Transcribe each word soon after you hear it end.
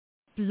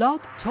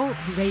Blog Talk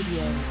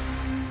Radio.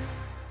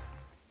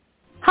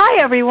 Hi,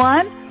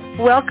 everyone.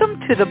 Welcome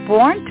to the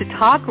Born to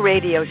Talk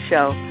radio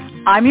show.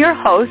 I'm your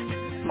host,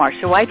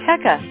 Marsha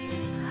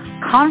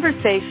Waiteka.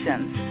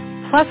 Conversations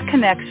plus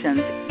connections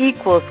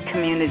equals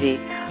community.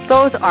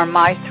 Those are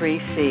my 3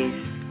 C's.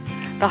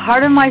 The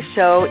heart of my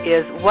show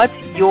is what's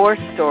your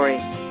story?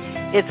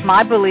 It's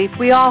my belief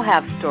we all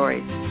have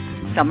stories.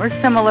 Some are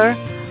similar,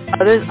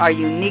 others are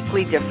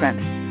uniquely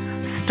different.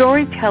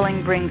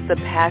 Storytelling brings the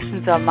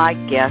passions of my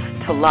guests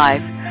to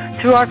life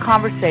through our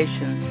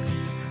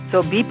conversations.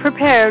 So be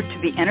prepared to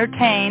be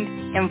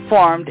entertained,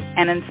 informed,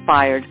 and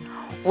inspired.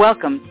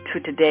 Welcome to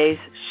today's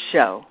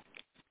show.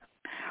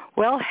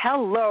 Well,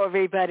 hello,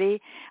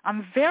 everybody.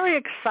 I'm very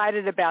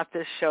excited about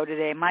this show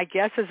today. My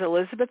guest is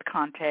Elizabeth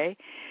Conte.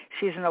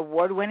 She's an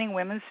award-winning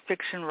women's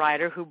fiction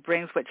writer who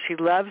brings what she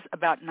loves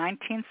about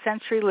 19th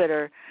century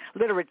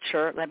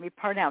literature, let me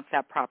pronounce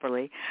that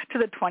properly, to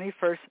the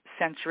 21st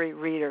century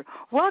reader.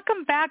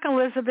 Welcome back,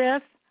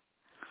 Elizabeth.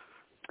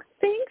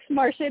 Thanks,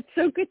 Marsha. It's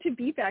so good to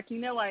be back. You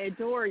know I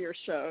adore your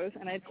shows,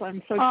 and I'm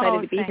so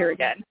excited to be here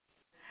again.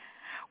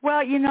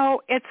 Well, you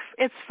know,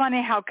 it's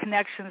funny how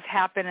connections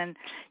happen, and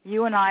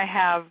you and I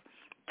have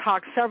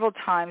talked several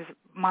times,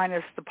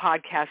 minus the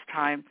podcast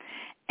time,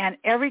 and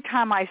every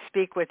time I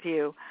speak with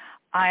you,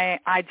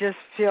 I just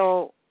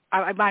feel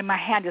my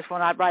hand just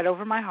went out right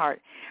over my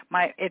heart.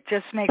 It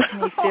just makes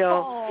me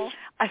feel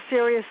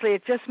seriously.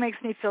 It just makes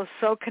me feel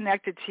so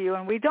connected to you,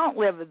 and we don't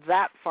live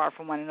that far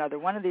from one another.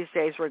 One of these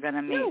days we're going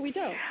to meet. No, we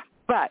don't.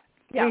 But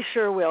yeah. We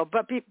sure will.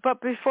 But to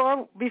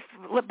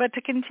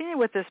continue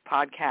with this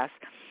podcast.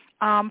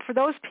 For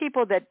those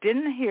people that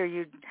didn't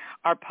hear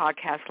our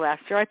podcast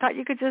last year, I thought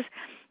you could just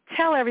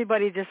tell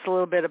everybody just a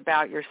little bit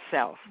about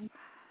yourself.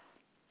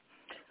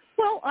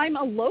 Well, I'm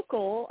a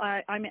local.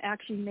 I'm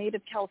actually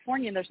native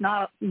Californian. There's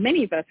not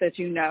many of us, as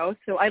you know.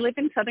 So I live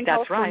in Southern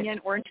California in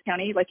Orange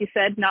County, like you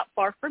said, not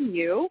far from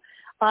you.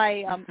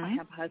 I have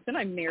a husband.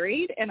 I'm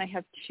married, and I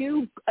have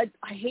 2, I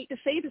hate to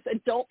say this,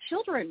 adult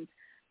children.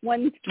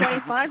 One's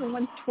 25 and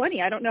one's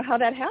 20. I don't know how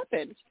that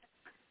happened.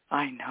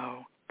 I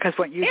know. Because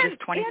you're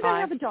just 25? And I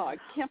have a dog.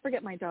 Can't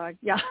forget my dog.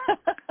 Yeah.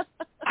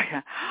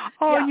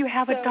 Oh, yeah, you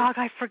have a dog.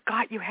 I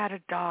forgot you had a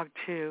dog,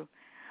 too.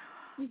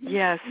 Mm-hmm.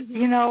 Yes. Mm-hmm.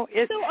 You know,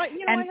 I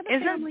have a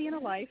family and a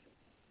life.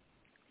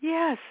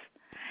 Yes.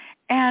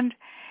 And,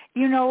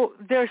 you know,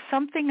 there's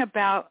something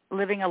about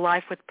living a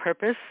life with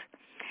purpose.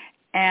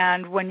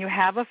 And when you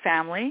have a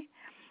family,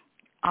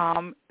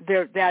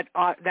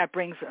 that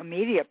brings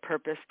immediate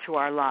purpose to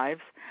our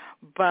lives.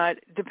 But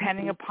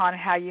depending upon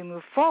how you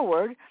move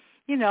forward,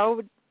 you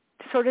know,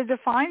 sort of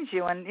defines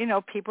you. And, you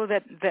know, people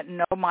that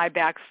know my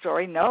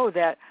backstory know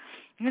that,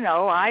 you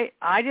know, I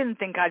didn't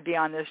think I'd be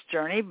on this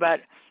journey,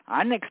 but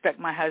I didn't expect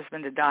my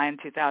husband to die in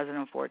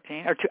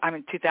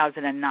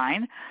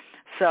 2009.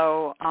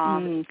 So,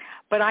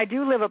 but I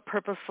do live a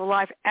purposeful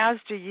life, as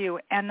do you.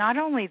 And not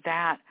only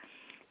that,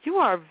 you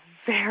are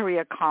very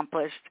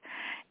accomplished.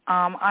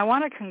 I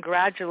want to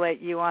congratulate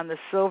you on the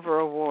Silver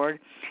Award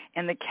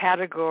in the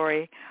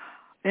category,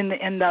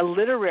 in the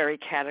literary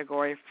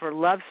category for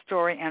love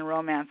story and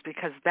romance,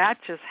 because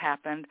that just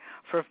happened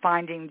for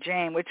Finding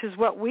Jane, which is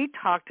what we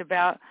talked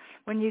about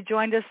when you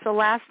joined us the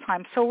last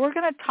time. So we're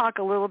going to talk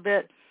a little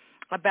bit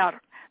about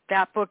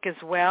that book as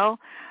well.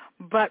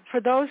 But for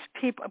those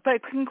people,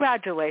 but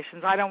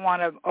congratulations. I don't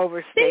want to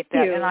overstate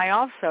that. And I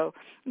also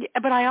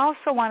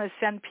want to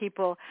send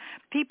people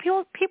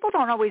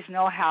don't always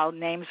know how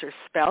names are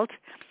spelt.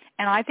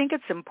 And I think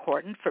it's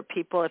important for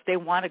people, if they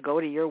want to go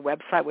to your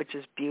website, which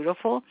is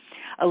beautiful.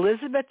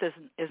 Elizabeth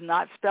is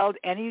not spelled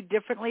any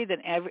differently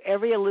than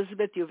every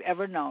Elizabeth you've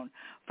ever known,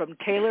 from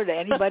Taylor to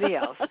anybody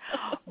else.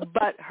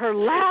 But her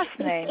last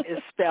name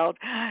is spelled.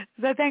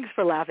 Thanks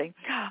for laughing.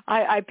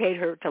 I paid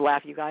her to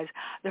laugh, you guys.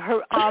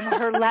 Her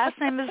last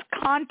name is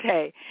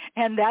Conte,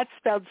 and that's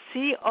spelled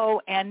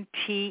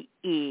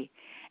Conte.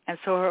 And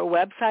so her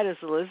website is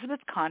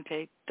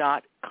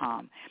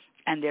elizabethconte.com.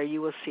 And there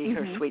you will see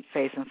her sweet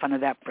face in front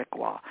of that brick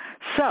wall.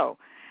 So,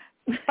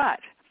 but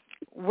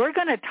we're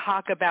going to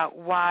talk about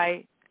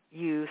why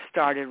you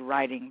started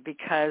writing,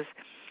 because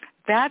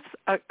that's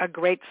a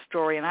great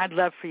story, and I'd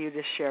love for you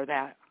to share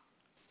that.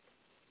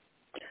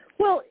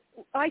 Well,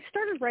 I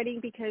started writing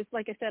because,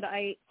 like I said,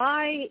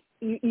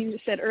 you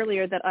said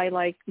earlier that I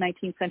like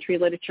 19th century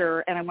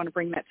literature, and I want to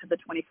bring that to the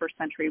 21st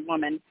century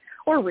woman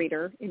or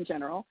reader in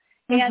general.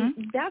 And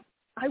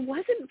I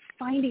wasn't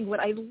finding what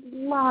I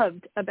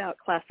loved about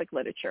classic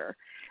literature.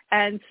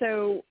 And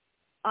so,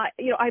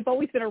 I've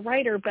always been a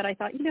writer, but I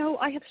thought,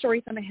 I have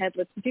stories in my head.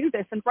 Let's do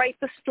this and write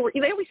the story.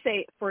 They always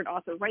say for an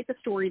author, write the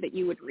story that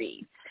you would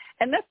read.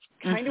 And that's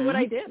kind of what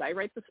I did. I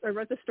wrote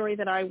the story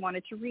that I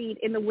wanted to read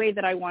in the way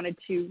that I wanted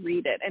to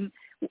read it. And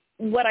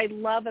what I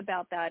love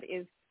about that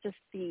is just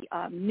the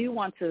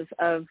nuances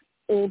of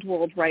old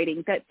world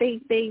writing that we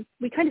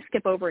kind of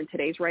skip over in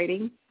today's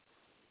writing.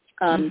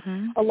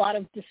 A lot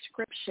of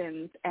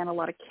descriptions and a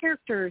lot of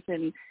characters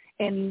and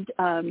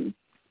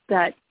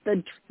that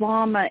the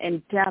drama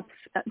and depth.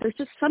 There's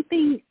just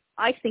something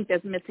I think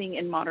that's missing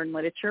in modern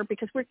literature,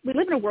 because we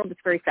live in a world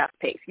that's very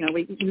fast-paced. You know,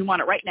 we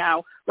want it right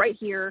now, right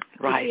here.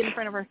 Right. We see it in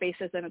front of our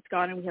faces, and it's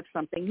gone, and we have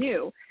something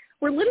new.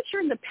 Where literature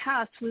in the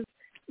past was,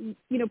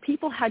 you know,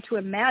 people had to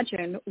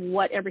imagine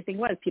what everything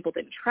was. People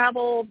didn't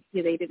travel.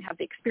 You know, they didn't have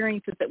the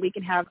experiences that we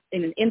can have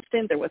in an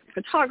instant. There wasn't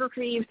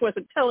photography. There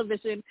wasn't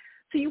television.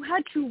 So you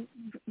had to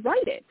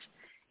write it.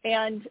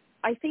 And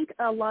I think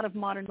a lot of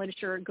modern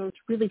literature goes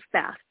really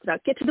fast. Now,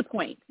 get to the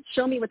point.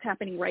 Show me what's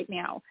happening right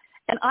now.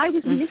 And I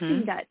was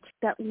missing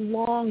that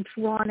long,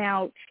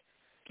 drawn-out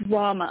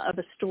drama of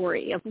a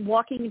story, of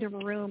walking into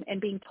a room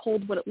and being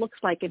told what it looks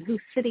like and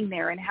who's sitting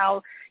there and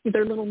how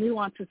there are little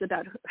nuances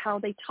about how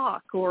they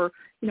talk, or,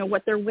 you know,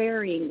 what they're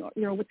wearing, or,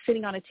 you know, what's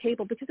sitting on a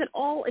table, because it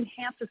all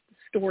enhances the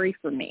story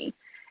for me.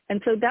 And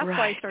so that's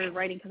why I started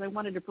writing, because I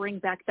wanted to bring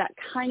back that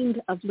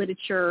kind of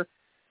literature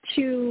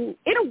to,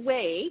 in a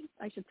way,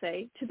 I should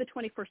say, to the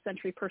 21st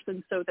century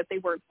person, so that they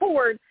weren't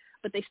bored,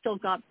 but they still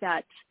got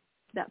that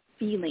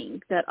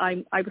feeling that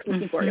I was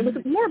looking for. It was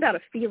more about a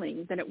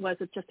feeling than it was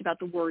just about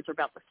the words or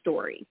about the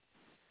story.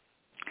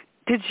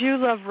 Did you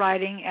love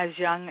writing as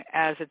young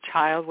as a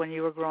child when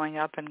you were growing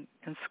up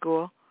in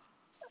school?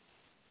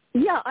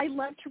 Yeah, I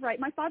loved to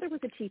write. My father was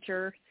a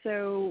teacher,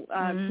 so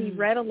he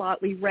read a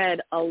lot. We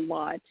read a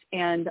lot,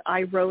 and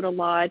I wrote a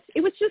lot.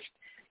 It was just,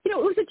 you know,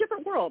 it was a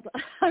different world.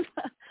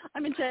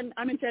 I'm a Gen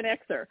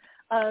Xer.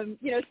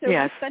 You know, so we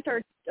spent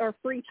our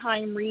free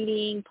time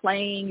reading,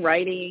 playing,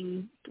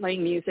 writing,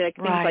 playing music,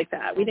 things like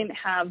that. We didn't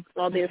have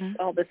all this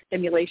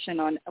stimulation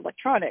on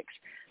electronics.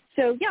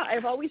 So yeah,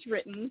 I've always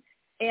written,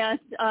 and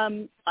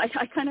I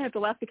kind of have to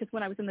laugh, because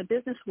when I was in the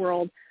business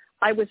world,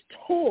 I was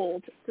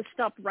told to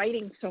stop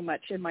writing so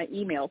much in my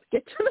emails.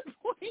 Get to the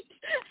point.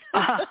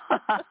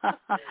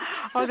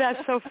 Oh,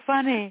 that's so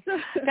funny.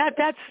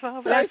 That's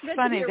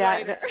funny.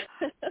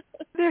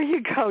 There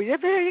you go. Yeah,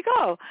 there you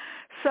go.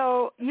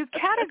 So you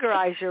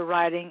categorize your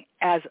writing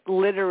as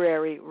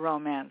literary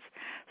romance.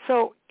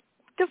 So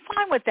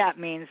define what that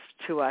means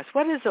to us.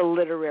 What is a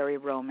literary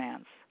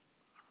romance?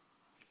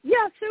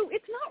 Yeah, so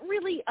it's not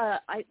really,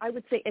 I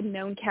would say, a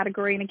known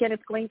category. And again,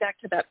 it's going back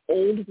to that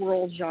old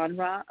world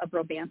genre of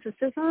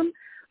romanticism.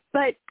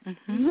 But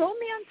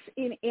romance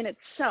in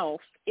itself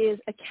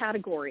is a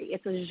category.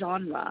 It's a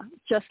genre,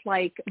 just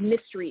like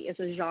mystery is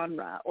a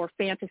genre or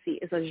fantasy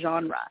is a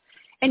genre.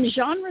 And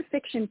genre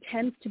fiction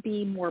tends to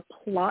be more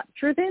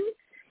plot-driven,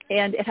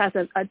 and it has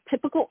a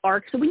typical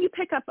arc. So when you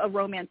pick up a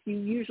romance, you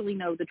usually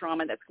know the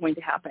drama that's going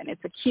to happen.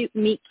 It's a cute,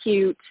 meet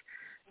cute.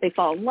 They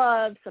fall in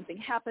love, something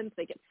happens,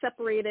 they get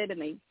separated,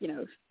 and they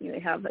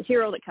have a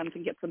hero that comes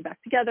and gets them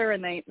back together,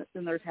 and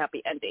there's a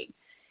happy ending.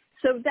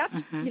 So that's,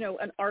 you know,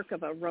 an arc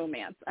of a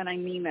romance, and I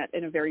mean that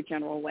in a very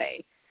general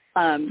way.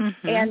 And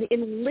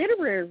in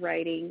literary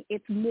writing,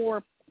 it's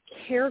more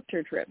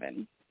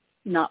character-driven,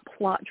 not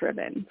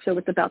plot-driven. So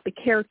it's about the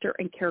character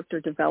and character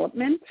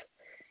development.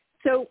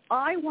 So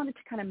I wanted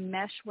to kind of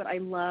mesh what I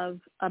love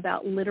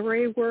about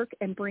literary work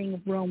and bring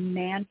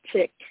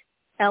romantic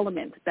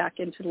elements back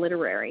into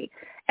literary.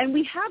 And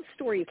we have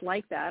stories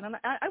like that. And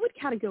I would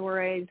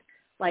categorize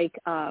like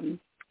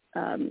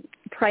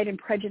Pride and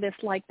Prejudice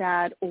like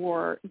that,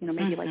 or, you know,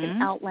 maybe like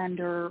an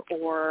Outlander,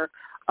 or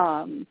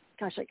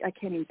gosh, I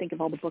can't even think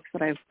of all the books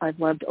that I've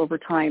loved over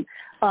time.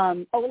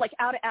 Like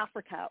Out of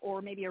Africa,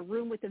 or maybe A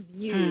Room with a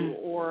View,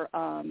 or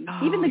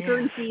even the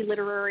Guernsey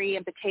Literary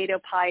and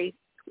Potato Pie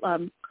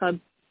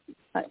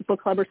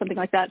book club or something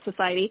like that,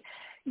 society.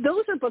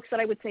 Those are books that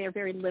I would say are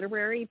very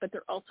literary, but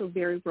they're also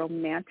very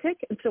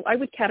romantic. And so I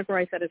would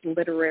categorize that as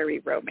literary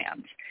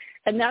romance.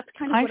 And that's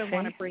kind of what I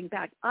want to bring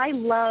back. I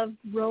love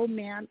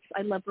romance.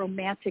 I love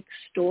romantic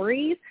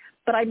stories,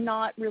 but I'm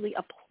not really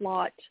a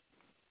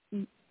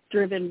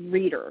plot-driven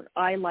reader.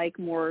 I like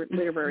more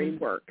literary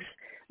works.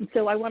 And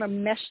so I want to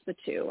mesh the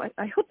two.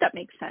 I hope that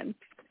makes sense.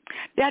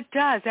 That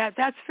does.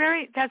 That's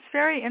very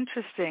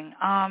interesting.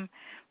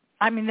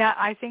 I mean,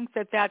 I think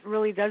that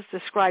really does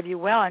describe you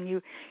well, and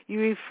you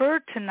refer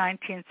to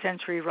 19th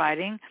century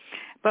writing,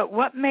 but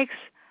what makes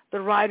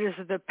the writers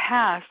of the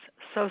past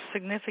so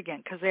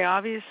significant? Because they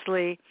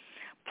obviously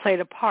played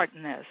a part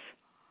in this.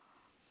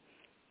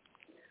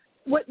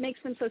 What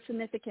makes them so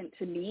significant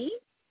to me?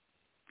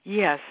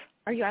 Yes.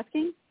 Are you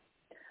asking?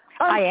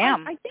 I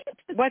am. I think it's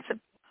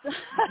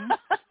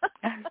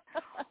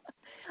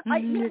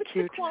You're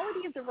cute. The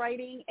quality of the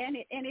writing, and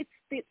it's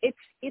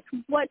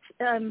what.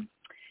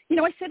 You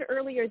know, I said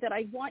earlier that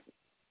I want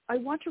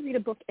to read a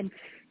book and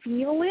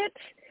feel it,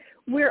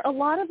 where a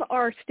lot of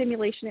our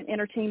stimulation and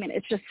entertainment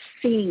is just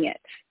seeing it.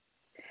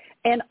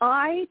 And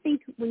I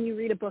think when you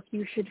read a book,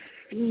 you should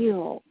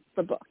feel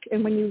the book.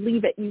 And when you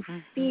leave it, you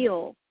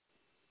feel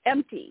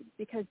empty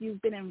because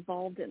you've been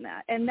involved in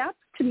that. And that's,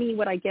 to me,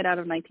 what I get out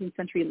of 19th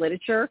century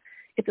literature.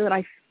 It's that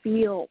I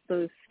feel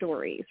those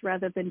stories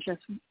rather than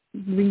just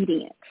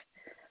reading it.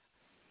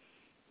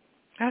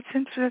 That's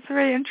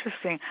very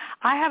interesting.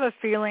 I have a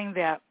feeling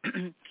that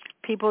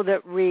people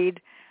that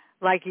read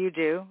like you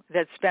do,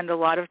 that spend a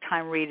lot of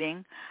time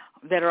reading,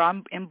 that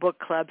are in book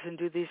clubs and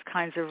do these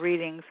kinds of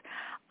readings,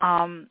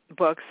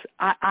 books,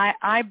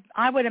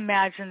 I would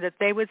imagine that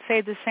they would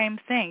say the same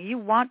thing. You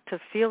want to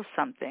feel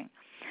something.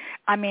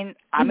 I mean,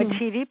 I'm a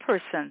TV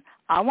person.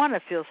 I want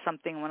to feel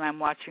something when I'm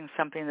watching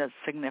something that's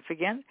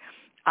significant.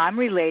 I'm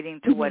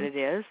relating to what it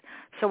is.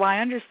 So I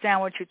understand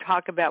what you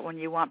talk about when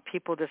you want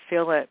people to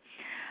feel it.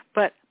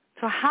 But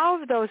so how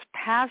have those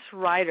past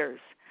writers,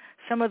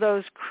 some of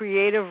those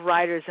creative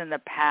writers in the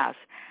past,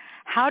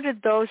 how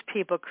did those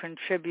people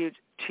contribute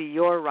to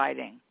your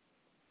writing?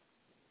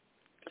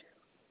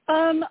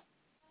 First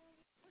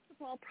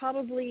of all,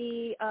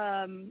 probably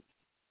I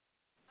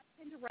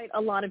tend to write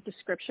a lot of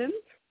descriptions.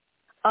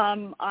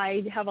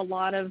 I have a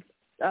lot of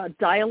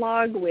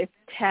dialogue with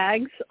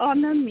tags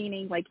on them,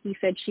 meaning like he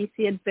said, she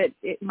said, but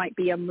it might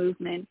be a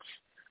movement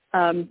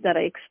that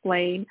I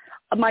explain.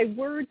 My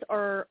words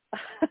are,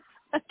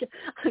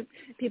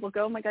 people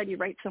go, oh my God, you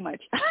write so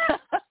much.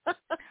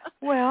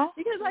 Well,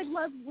 because I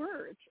love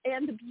words,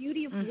 and the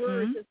beauty of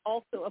words is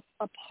also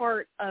a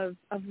part of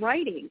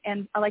writing.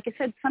 And like I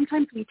said,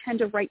 sometimes we tend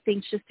to write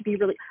things just to be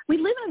really, we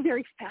live in a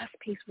very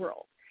fast-paced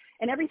world,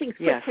 and everything's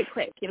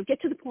quick,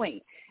 get to the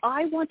point.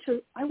 I want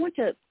to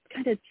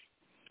kind of,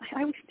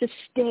 I want to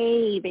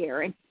stay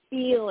there and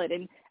feel it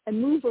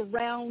and move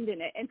around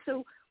in it. And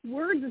so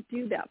words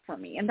do that for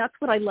me. And that's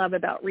what I love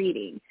about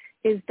reading,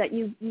 is that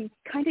you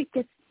kind of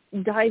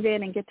dive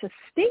in and get to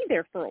stay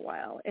there for a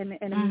while and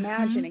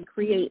imagine and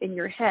create in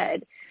your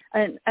head.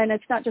 And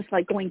it's not just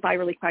like going by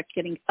really quick,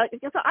 getting,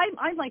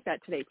 I'm like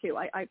that today too.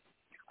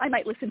 I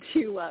might listen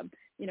to,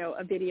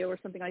 a video or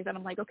something like that.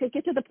 I'm like, okay,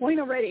 get to the point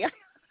already.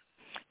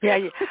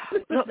 Yeah,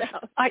 look,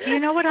 you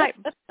know what,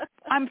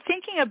 I'm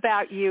thinking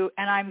about you,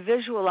 and I'm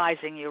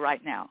visualizing you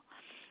right now,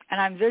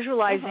 and I'm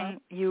visualizing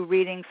you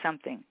reading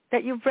something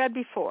that you've read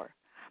before,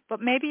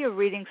 but maybe you're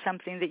reading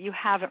something that you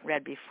haven't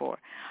read before.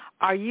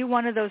 Are you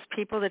one of those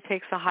people that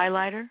takes a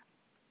highlighter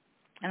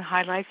and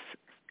highlights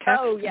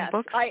text in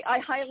books? I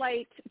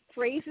highlight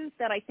phrases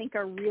that I think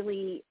are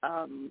really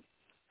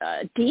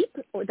deep,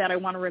 or that I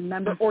want to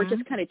remember, or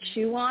just kind of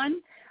chew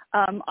on.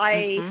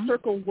 I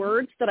circle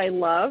words that I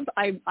love.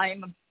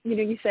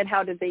 You said,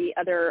 how did the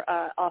other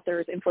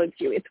authors influence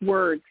you? It's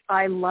words.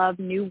 I love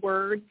new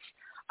words.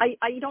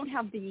 I don't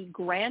have the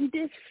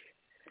grandest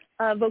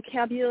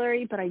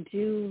vocabulary, but I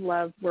do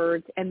love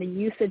words and the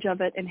usage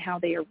of it and how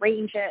they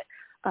arrange it.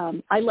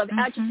 I love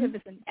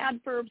adjectives and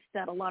adverbs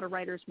that a lot of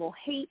writers will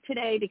hate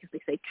today because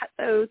they say cut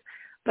those.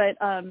 But,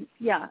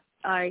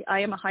 I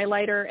am a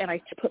highlighter, and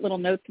I put little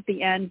notes at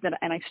the end,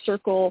 and I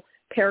circle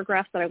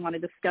paragraphs that I want to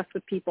discuss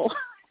with people.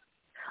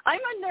 I'm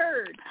a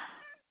nerd.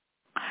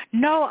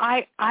 No,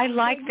 I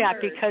like that,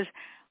 because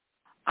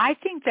I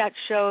think that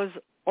shows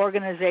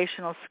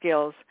organizational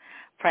skills,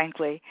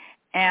 frankly.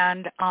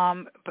 And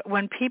but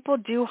when people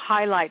do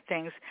highlight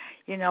things,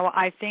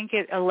 I think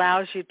it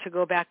allows you to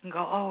go back and go,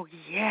 oh,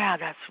 yeah,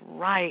 that's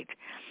right.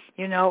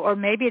 Or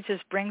maybe it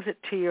just brings it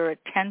to your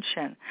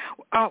attention.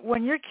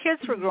 When your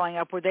kids were growing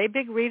up, were they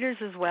big readers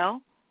as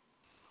well?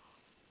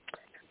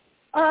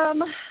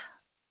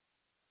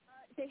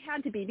 They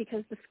had to be,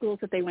 because the schools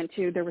that they went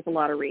to, there was a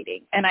lot of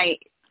reading. And I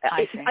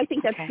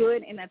think that's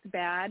good and that's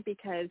bad,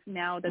 because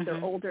now that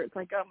they're older, it's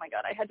like, oh my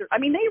God,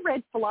 they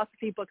read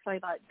philosophy books. I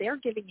thought, they're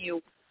giving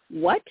you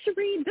what to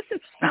read? This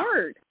is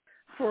hard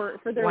for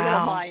their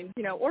little minds,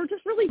 or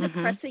just really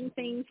depressing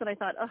things that I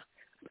thought,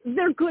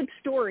 they're good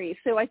stories.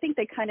 So I think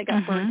they kind of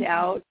got burned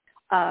out.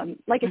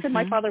 Like I said,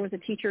 my father was a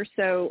teacher,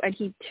 and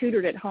he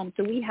tutored at home.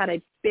 So we had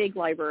a big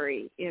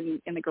library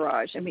in the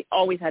garage, and we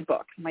always had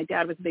books. My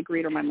dad was a big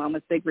reader. My mom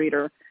was a big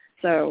reader.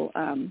 So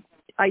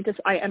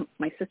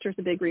my sister's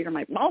a big reader.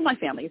 All my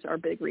families are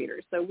big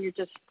readers. So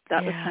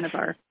that was kind of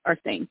our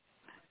thing.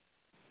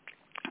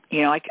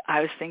 I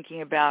was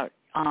thinking about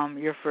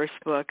your first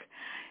book,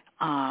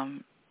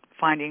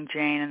 Finding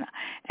Jane,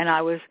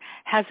 and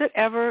has it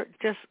ever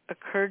just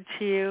occurred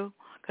to you,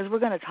 because we're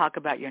going to talk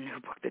about your new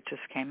book that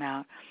just came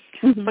out,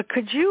 but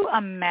could you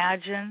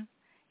imagine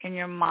in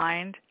your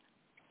mind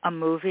a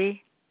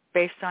movie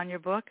based on your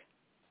book?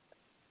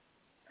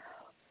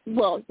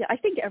 Well, yeah, I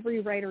think every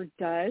writer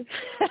does.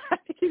 I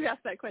think you've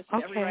asked that question.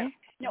 Okay. Every writer.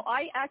 No,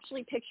 I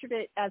actually pictured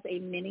it as a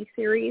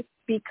miniseries,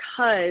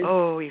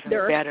 because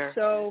there are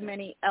so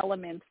many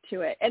elements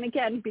to it. And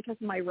again, because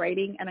of my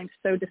writing and I'm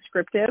so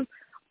descriptive,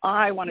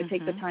 I want to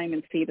take the time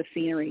and see the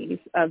sceneries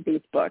of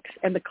these books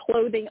and the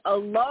clothing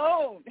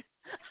alone.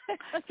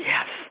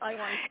 Yes. I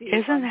want to see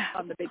it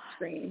on the big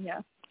screen,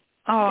 yeah.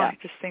 Oh, yeah. I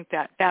just think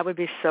that would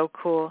be so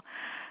cool.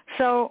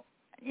 So,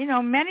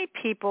 many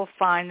people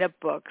find that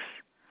books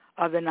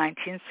of the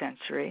 19th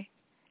century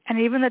and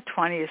even the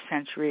 20th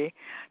century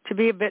to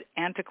be a bit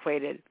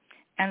antiquated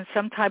and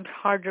sometimes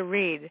hard to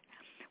read.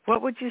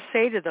 What would you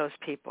say to those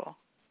people?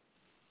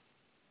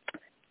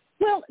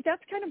 Well,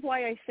 that's kind of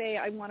why I say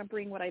I want to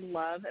bring what I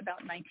love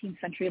about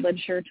 19th century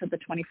literature to the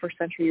 21st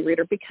century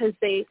reader, because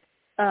they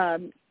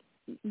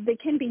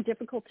can be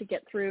difficult to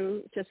get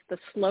through, just the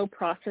slow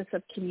process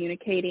of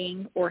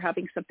communicating or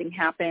having something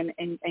happen,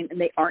 and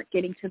they aren't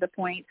getting to the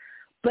point.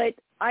 But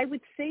I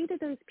would say to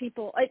those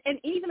people, and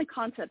even the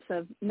concepts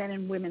of men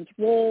and women's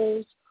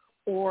roles,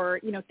 or,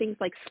 things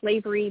like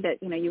slavery that,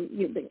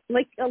 you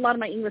like a lot of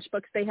my English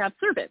books, they have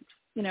servants,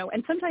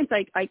 and sometimes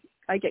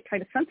I get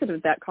kind of sensitive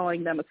to that,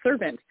 calling them a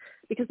servant,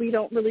 because we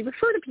don't really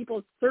refer to people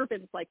as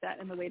servants like that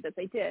in the way that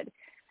they did.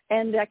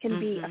 And that can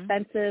be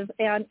offensive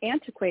and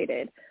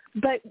antiquated.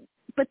 But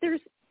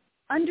there's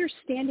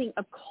understanding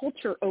of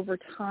culture over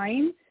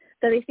time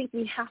that I think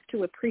we have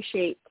to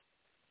appreciate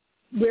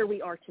where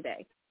we are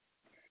today.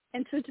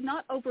 And so to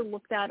not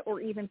overlook that or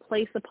even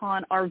place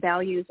upon our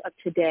values of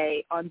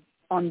today on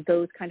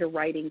those kind of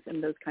writings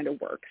and those kind of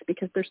works,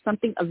 because there's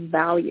something of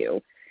value.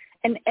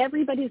 And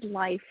everybody's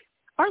life,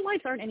 our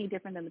lives aren't any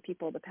different than the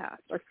people of the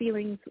past. Our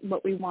feelings,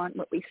 what we want,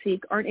 what we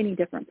seek aren't any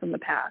different from the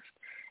past.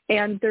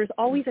 And there's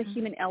always a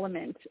human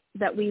element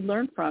that we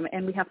learn from,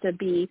 and we have to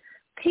be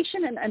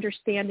patient and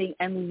understanding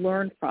and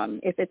learn from.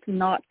 If it's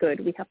not good,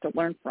 we have to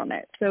learn from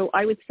it. So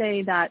I would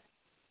say that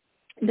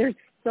there's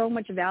so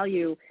much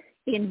value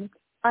in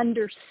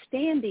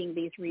understanding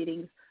these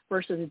readings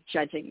versus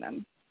judging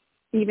them,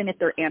 even if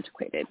they're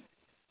antiquated.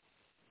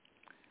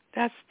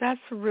 That's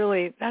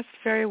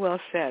very well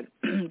said.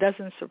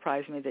 Doesn't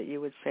surprise me that you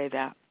would say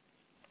that.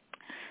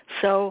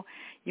 So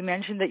you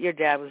mentioned that your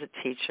dad was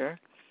a teacher.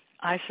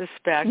 I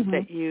suspect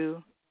that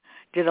you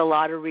did a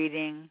lot of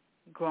reading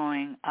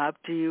growing up.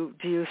 Do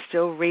you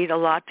still read a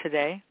lot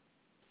today?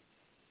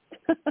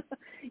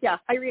 Yeah,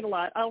 I read a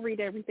lot. I'll read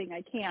everything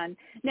I can.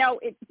 Now,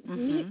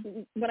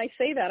 when I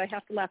say that, I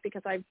have to laugh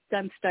because I've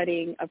done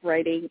studying of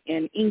writing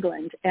in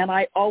England, and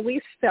I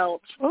always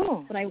felt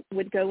when I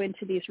would go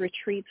into these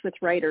retreats with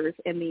writers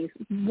and these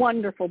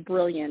wonderful,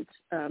 brilliant,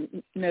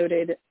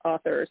 noted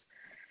authors,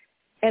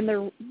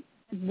 and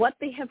what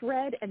they have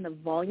read and the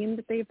volume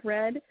that they've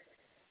read,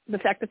 the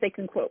fact that they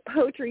can quote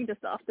poetry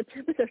just off the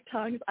tip of their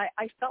tongues,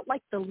 I felt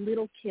like the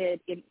little kid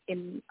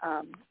in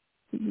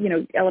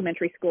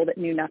elementary school that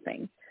knew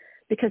nothing,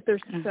 because they're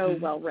so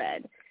well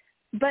read.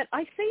 But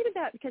I say to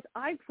that because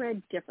I've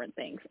read different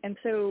things. And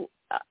so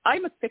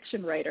I'm a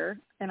fiction writer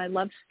and I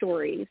love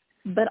stories,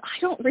 but I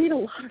don't read a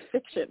lot of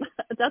fiction.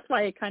 That's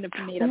why I kind of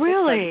made up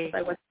Really?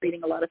 I was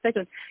reading a lot of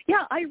fiction.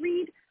 Yeah, I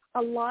read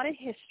a lot of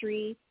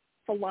history,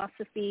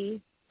 philosophy,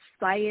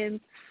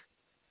 science.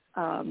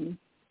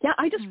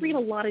 I just read a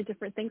lot of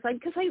different things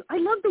because I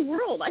love the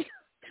world. Like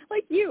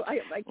you,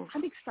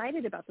 I'm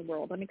excited about the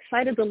world. I'm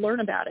excited to learn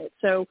about it.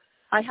 So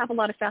I have a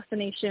lot of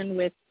fascination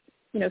with,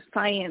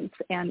 science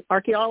and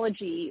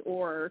archaeology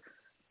or,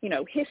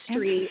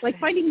 history. Like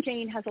Finding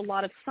Jane has a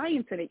lot of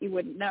science in it you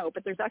wouldn't know,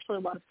 but there's actually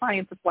a lot of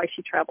science of why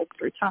she travels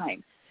through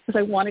time, because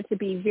I wanted to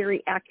be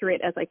very accurate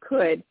as I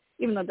could,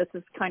 even though this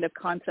is kind of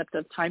concept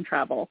of time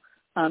travel.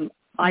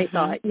 I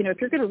thought,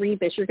 if you're going to read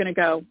this, you're going to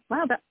go,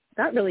 wow,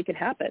 that really could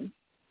happen.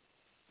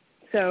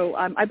 So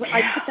I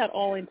put that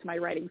all into my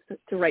writings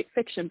to write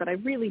fiction, but I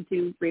really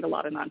do read a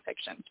lot of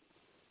nonfiction.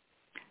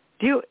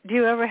 Do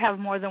you ever have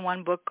more than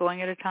one book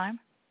going at a time?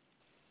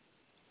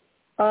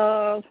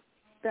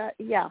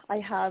 I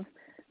have.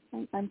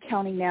 I'm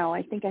counting now.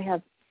 I think I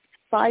have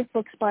 5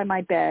 books by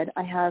my bed.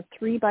 I have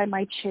 3 by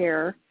my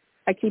chair.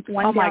 I keep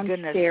one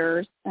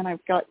downstairs, and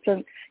I've got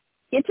some.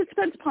 It just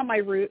depends upon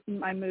my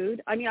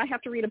mood. I mean, I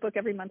have to read a book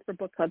every month for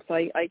book club, so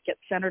I get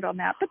centered on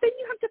that. But then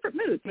you have different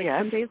moods. Like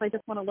some days I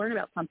just want to learn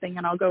about something,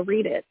 and I'll go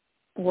read it.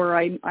 Or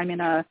I'm in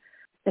a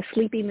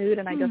sleepy mood,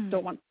 and I just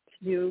don't want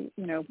to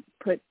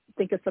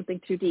think of something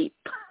too deep.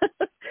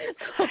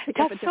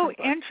 That's so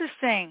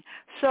interesting.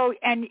 So,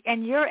 and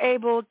you're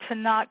able to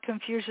not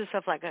confuse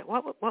yourself like,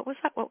 what was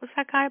that? What was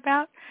that guy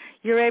about?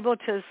 You're able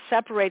to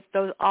separate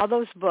all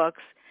those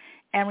books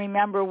and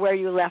remember where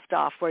you left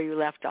off.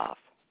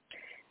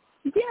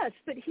 Yes,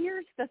 but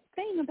here's the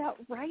thing about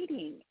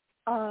writing.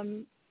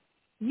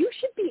 You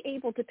should be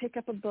able to pick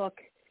up a book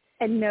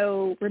and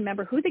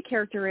remember who the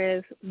character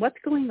is, what's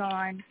going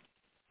on,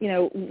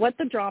 what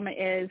the drama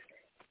is.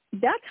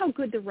 That's how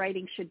good the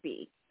writing should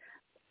be.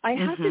 I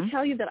have to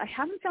tell you that I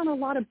haven't found a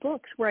lot of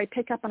books where I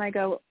pick up and I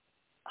go,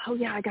 oh,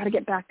 yeah, I got to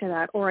get back to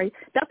that. Or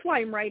that's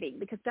why I'm writing,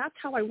 because that's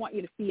how I want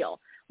you to feel.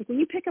 Like when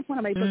you pick up one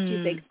of my books,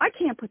 you think, I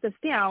can't put this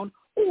down,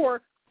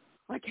 or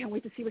I can't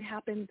wait to see what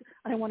happens.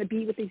 I want to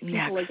be with these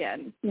people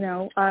again.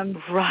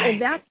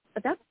 Right. And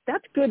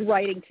that's good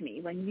writing to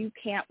me, when you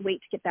can't wait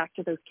to get back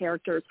to those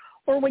characters,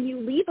 or when you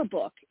leave a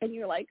book and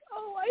you're like,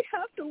 oh, I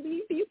have to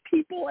leave these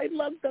people. I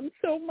love them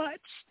so much.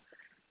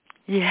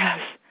 Yes.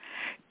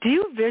 Do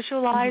you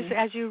visualize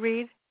as you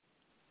read?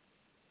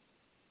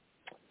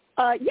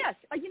 Yes.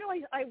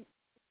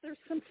 There's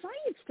some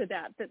science to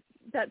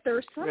that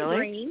there's some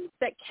brains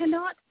that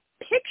cannot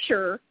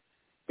picture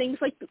things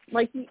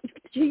like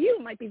to you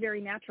it might be very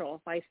natural.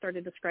 If I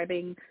started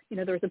describing,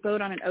 there was a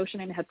boat on an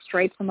ocean and it had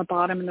stripes on the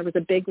bottom and there was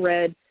a big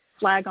red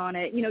flag on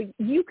it,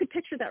 you could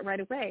picture that right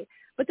away.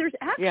 But there's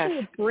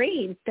actual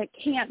brains that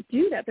can't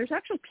do that. There's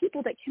actual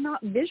people that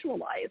cannot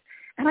visualize.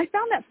 And I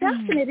found that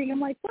fascinating. I'm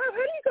like, wow, how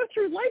do you go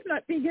through life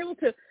not being able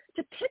to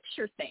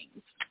picture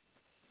things?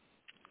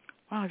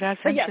 Wow, that's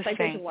but interesting. Yes,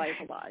 I visualize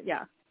a lot.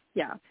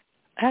 Yeah.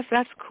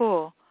 That's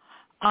cool.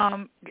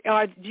 Do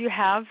you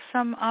have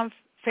some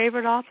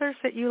favorite authors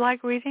that you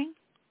like reading?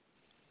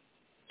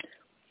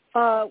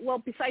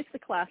 Well, besides the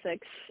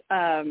classics,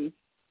 one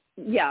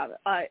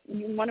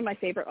of my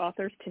favorite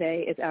authors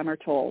today is Amor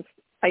Towles.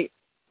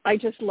 I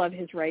just love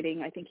his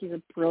writing. I think he's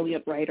a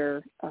brilliant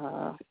writer.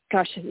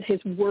 His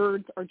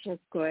words are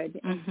just good,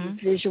 and he's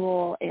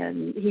visual,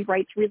 and he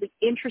writes really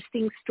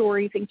interesting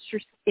stories,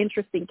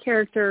 interesting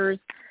characters.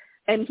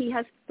 And he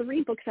has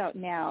 3 books out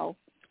now.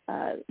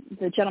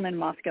 The Gentleman in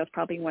Moscow is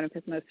probably one of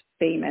his most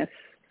famous,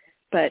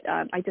 but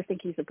I just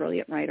think he's a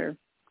brilliant writer,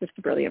 just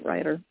a brilliant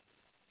writer.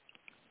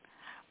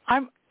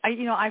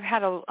 I've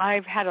had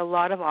a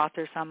lot of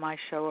authors on my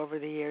show over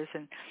the years,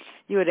 and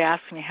you had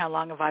asked me how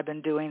long have I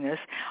been doing this?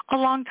 A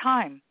long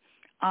time.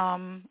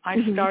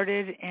 I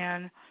started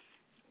in,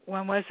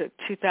 when was it?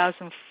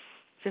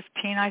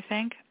 2015, I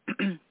think,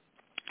 in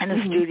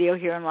a studio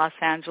here in Los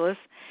Angeles,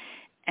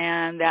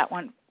 and that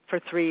went for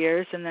 3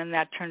 years, and then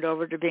that turned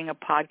over to being a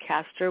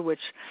podcaster,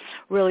 which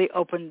really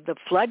opened the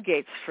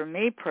floodgates for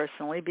me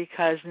personally,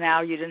 because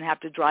now you didn't have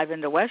to drive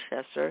into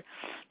Westchester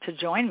to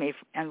join me,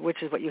 and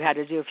which is what you had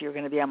to do if you were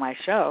going to be on my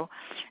show.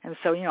 And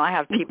so, I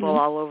have people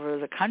all over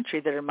the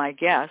country that are my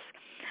guests.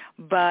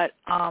 But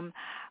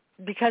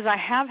because I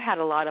have had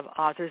a lot of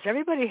authors,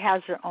 everybody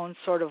has their own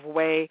sort of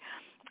way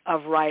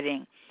of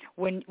writing.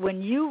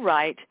 When you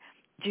write,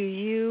 do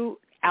you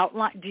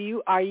outline?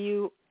 Are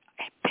you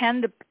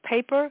pen to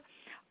paper?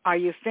 Are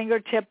you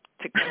fingertip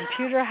to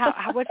computer?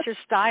 What's your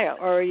style,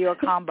 or are you a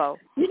combo?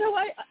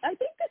 I think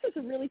this is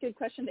a really good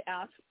question to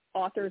ask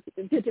authors,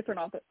 the different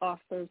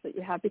authors that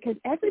you have, because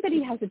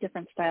everybody has a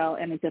different style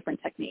and a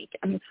different technique.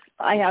 I mean,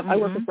 I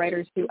work with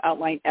writers who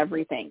outline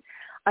everything.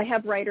 I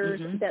have writers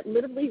that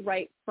literally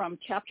write from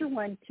chapter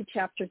 1 to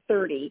chapter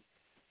 30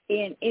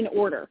 in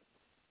order.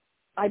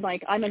 I'm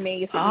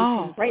amazed that you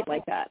can write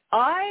like that.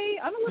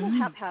 I'm a little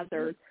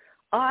haphazard.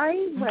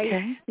 I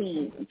write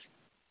scenes.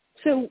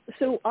 So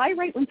I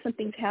write when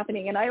something's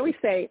happening, and I always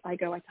say, I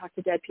talk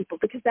to dead people,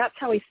 because that's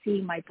how I see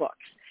my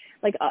books.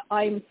 Like,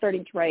 I'm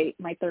starting to write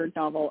my 3rd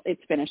novel.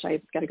 It's finished. I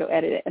just got to go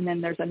edit it. And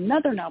then there's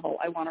another novel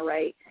I want to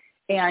write,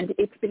 and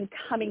it's been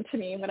coming to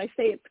me. And when I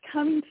say it's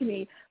coming to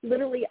me,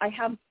 literally I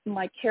have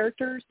my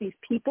characters, these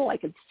people, I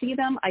can see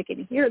them, I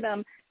can hear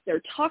them.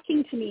 They're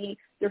talking to me.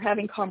 They're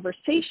having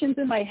conversations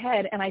in my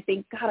head, and I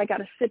think, God, I got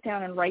to sit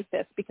down and write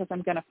this, because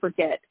I'm going to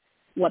forget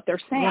what they're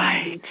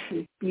saying,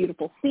 these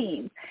beautiful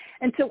scenes.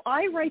 And so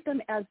I write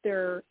them as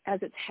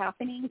it's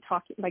happening,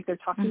 like they're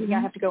talking to me. I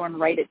have to go and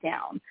write it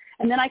down.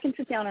 And then I can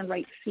sit down and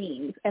write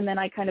scenes, and then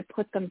I kind of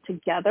put them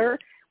together,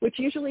 which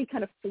usually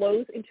kind of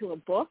flows into a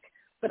book.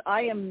 But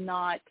I am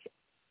not,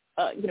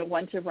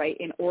 one to write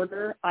in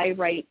order. I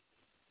write,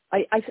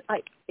 I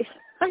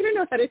don't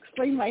know how to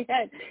explain my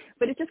head,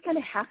 but it just kind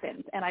of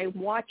happens, and I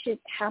watch it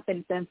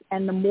happen.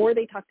 And the more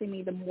they talk to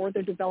me, the more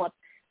they're developed,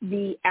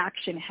 the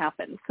action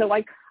happens. So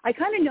I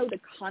kind of know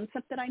the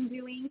concept that I'm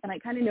doing, and I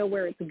kind of know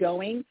where it's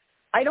going.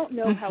 I don't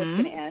know how it's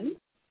going to end.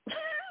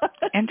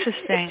 Interesting.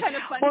 It's kind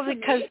of fun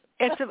because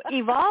it's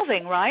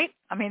evolving, right?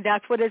 I mean,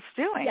 that's what it's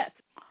doing. Yes.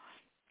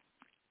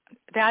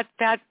 That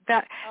because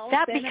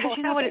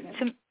you know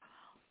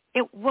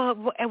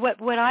what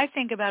what I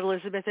think about,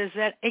 Elizabeth, is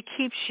that it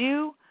keeps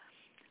you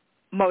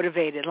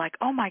motivated, like,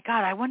 oh my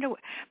God, I wonder,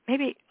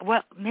 maybe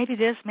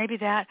this, maybe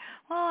that.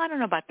 Well, I don't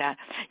know about that,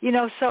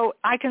 so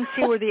I can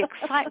see where the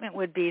excitement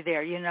would be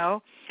there,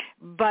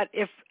 but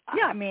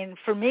I mean,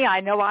 for me, I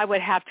know I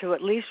would have to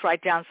at least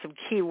write down some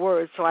key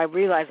words, so I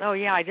realize, oh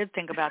yeah, I did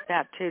think about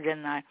that too,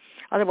 didn't I?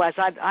 Otherwise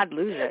I'd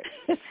lose it.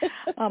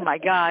 Oh my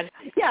God.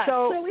 Yeah.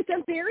 So it's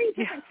a very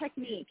different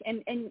technique,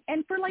 and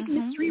for like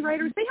mystery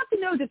writers, they have to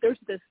know that there's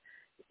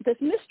this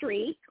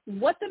mystery,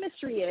 what the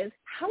mystery is,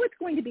 how it's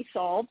going to be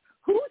solved,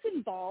 who's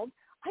involved.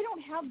 I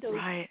don't have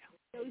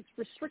those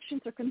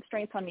restrictions or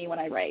constraints on me when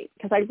I write,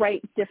 because I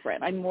write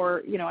different. I'm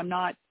more, I'm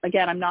not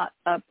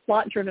a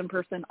plot-driven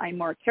person. I'm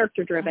more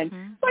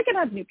character-driven. So I can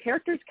have new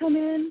characters come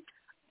in.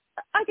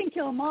 I can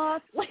kill them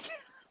off. Like,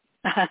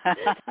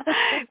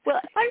 well,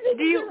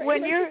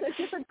 it's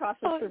a different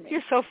process for me.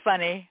 You're so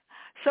funny.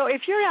 So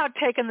if you're out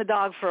taking the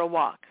dog for a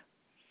walk,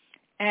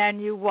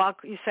 and you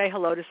say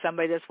hello to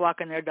somebody that's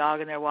walking their dog,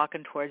 and they're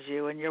walking towards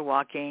you, and you're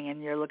walking,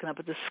 and you're looking up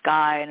at the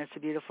sky, and it's a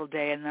beautiful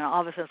day, and then all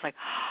of a sudden it's like,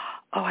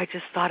 oh, I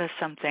just thought of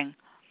something.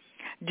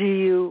 Do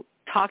you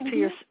talking to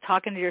your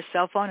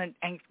cell phone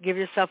and give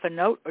yourself a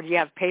note, or do you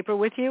have paper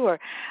with you? Or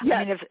yes.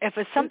 I mean, if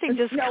it's something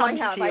just comes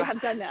to you. I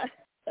have done that.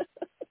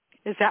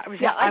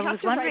 I was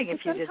wondering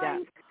if you did that.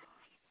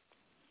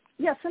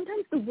 Yeah,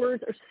 sometimes the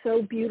words are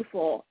so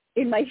beautiful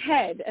in my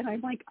head, and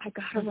I'm like, I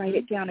gotta write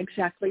it down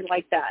exactly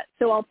like that.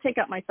 So I'll take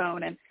out my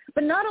phone,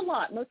 but not a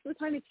lot. Most of the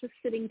time, it's just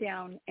sitting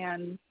down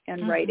and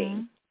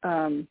writing,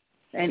 and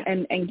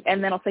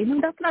then I'll say,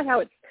 no, that's not how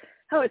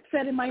it's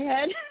said in my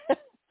head.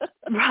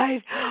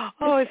 Right.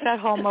 Oh, it's that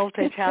whole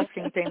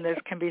multitasking thing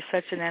that can be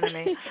such an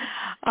enemy.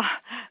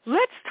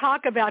 Let's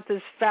talk about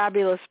this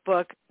fabulous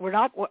book. We're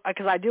not,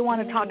 because I do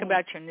want to talk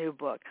about your new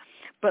book,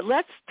 but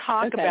let's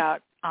talk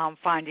about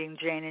Finding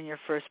Jane in your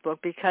first book,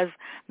 because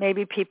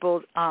maybe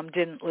people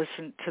didn't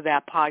listen to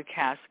that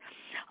podcast.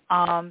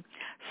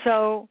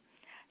 So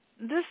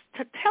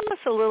tell us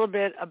a little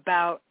bit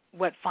about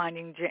what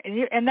Finding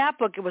Jane, and that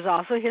book, it was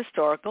also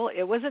historical.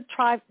 It was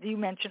you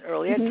mentioned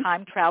earlier, a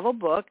time travel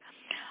book,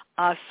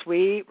 a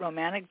sweet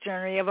romantic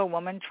journey of a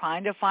woman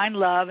trying to find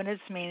love and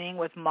its meaning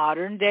with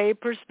modern day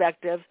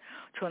perspective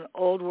to an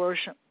old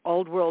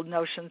world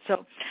notion.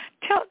 So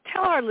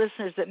tell our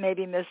listeners that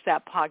maybe missed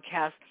that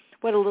podcast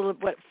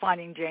what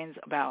Finding Jane's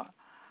about.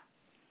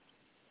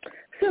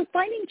 So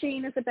Finding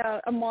Jane is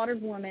about a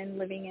modern woman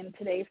living in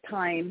today's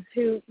times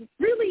who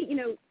really,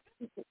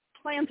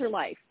 plans her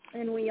life.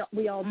 And we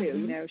all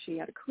do. She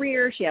had a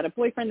career. She had a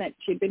boyfriend that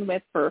she'd been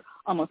with for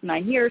almost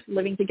 9 years,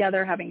 living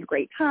together, having a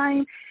great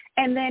time.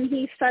 And then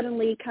he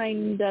suddenly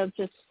kind of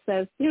just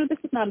says, this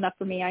is not enough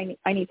for me.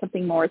 I need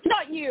something more. It's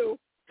not you.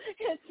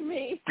 It's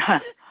me. Oh,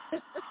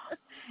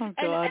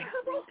 God. And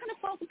her world kind of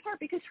falls apart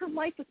because her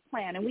life is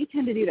planned, and we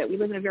tend to do that. We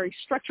live in a very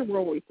structured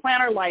world where we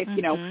plan our life. I'm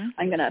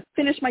going to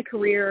finish my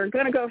career,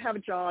 going to go have a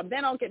job,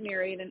 then I'll get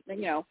married, and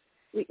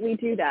we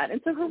do that.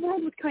 And so her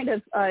world was kind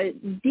of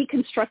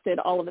deconstructed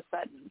all of a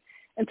sudden.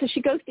 And so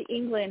she goes to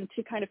England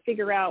to kind of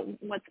figure out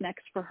what's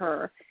next for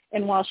her.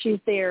 And while she's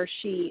there,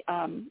 she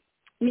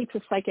meets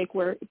a psychic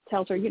where it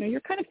tells her, you're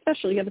kind of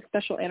special. You have a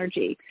special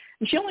energy.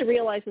 And she only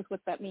realizes what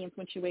that means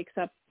when she wakes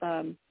up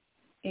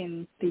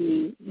in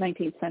the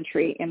 19th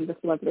century in this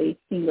lovely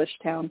English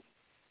town.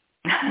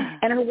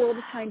 And her world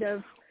is kind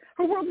of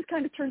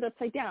turned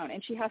upside down,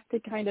 and she has to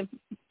kind of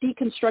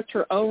deconstruct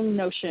her own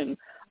notion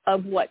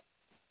of what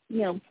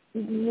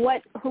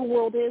her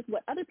world is,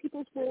 what other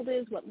people's world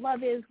is, what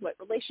love is, what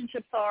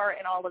relationships are,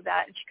 and all of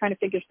that. And she kind of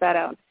figures that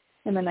out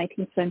in the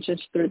 19th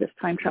century through this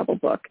time travel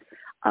book.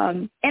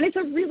 And it's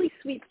a really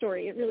sweet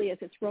story. It really is.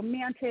 It's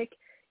romantic.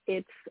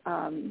 It's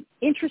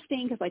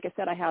interesting because, like I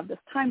said, I have this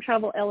time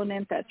travel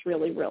element that's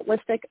really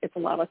realistic. It's a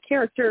lot of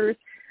characters.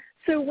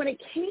 So when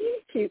it came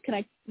to, can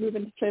I move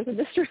into Chosen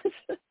Mistress?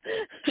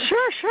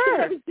 Sure. So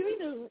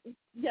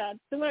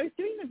when I was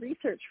doing the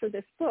research for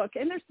this book,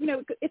 and there's,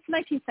 it's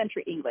 19th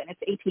century England.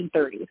 It's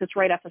 1830s. It's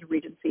right after the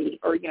Regency,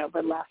 or,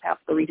 the last half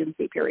of the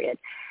Regency period.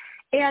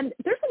 And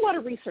there's a lot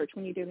of research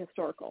when you do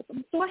historicals.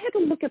 And so I had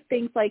to look at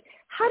things like,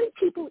 how did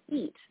people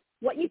eat?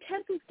 What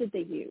utensils did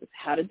they use?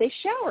 How did they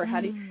shower?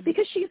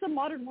 Because she's a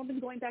modern woman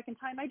going back in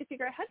time, I had to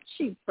figure out, how did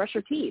she brush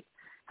her teeth?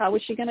 How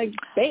was she going to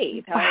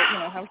bathe?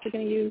 How was she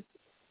going to use,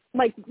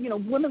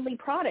 womanly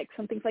products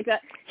and things like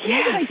that?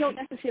 Things that I don't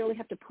necessarily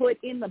have to put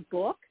in the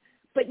book,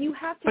 but you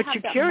have to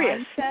have that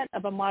mindset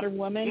of a modern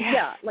woman.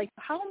 Yeah. Like,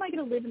 how am I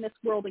going to live in this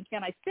world, and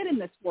can I fit in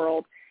this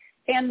world?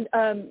 And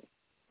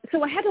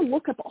so I had to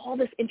look up all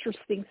this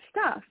interesting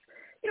stuff.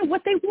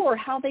 What they wore,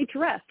 how they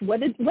dressed, what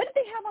did they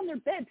have on their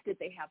beds? Did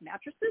they have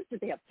mattresses?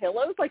 Did they have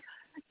pillows? Like,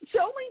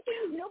 so many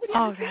things nobody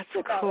ever thinks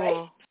about,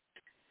 right?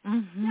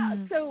 Mm-hmm. Yeah,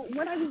 so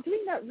when I was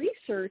doing that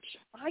research,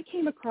 I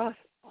came across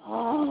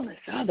all this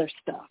other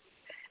stuff.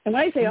 And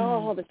when I say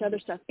all this other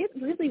stuff, it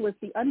really was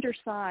the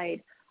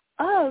underside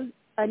of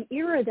an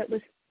era that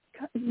was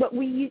what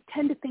we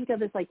tend to think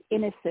of as like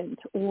innocent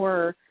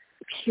or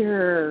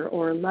pure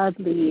or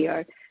lovely.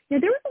 Or there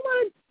was a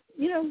lot of,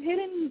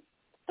 hidden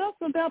stuff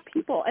about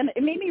people, and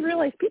it made me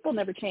realize people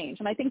never change.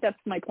 And I think that's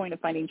my point of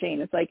Finding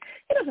Jane. It's like,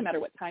 it doesn't matter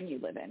what time you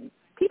live in.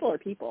 People are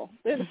people.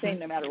 They're the same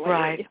no matter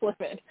what you live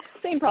in.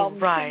 Same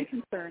problems, same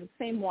concerns,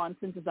 same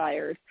wants and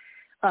desires.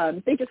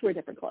 They just wear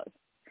different clothes.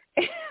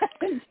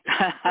 And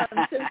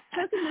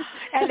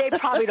they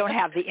probably don't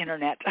have the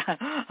internet.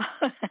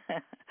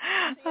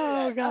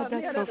 Oh God,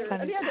 that's so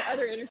funny. And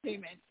other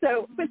entertainment.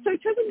 So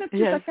Chosen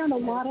Mistress, I found a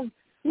lot of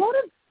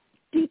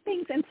deep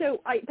things, and so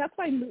that's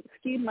why I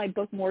skewed my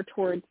book more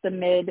towards the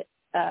mid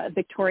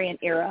Victorian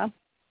era.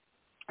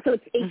 So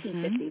it's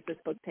 1850s. This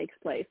book takes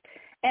place,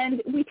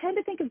 and we tend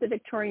to think of the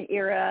Victorian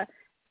era,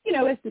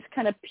 as this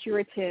kind of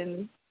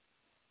Puritan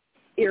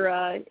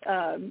era,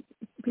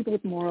 people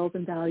with morals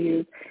and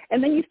values,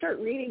 and then you start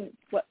reading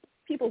what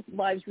people's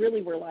lives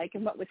really were like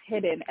and what was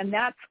hidden, and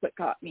that's what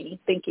got me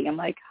thinking. I'm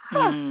like,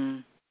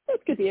 this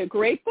could be a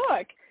great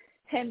book.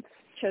 Hence,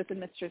 Chosen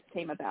Mistress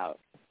came about.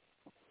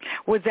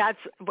 Well, that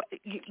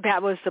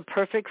was the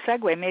perfect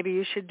segue. Maybe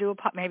you should be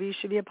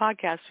a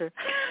podcaster.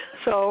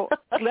 So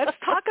let's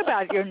talk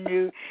about your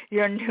new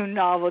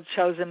novel,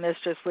 Chosen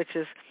Mistress, which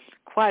is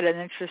quite an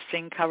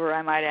interesting cover,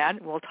 I might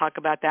add. We'll talk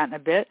about that in a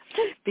bit,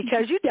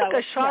 because you took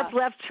a sharp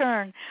left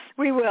turn.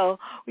 We will.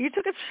 You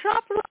took a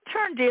sharp left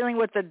turn dealing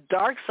with the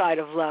dark side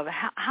of love.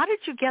 How did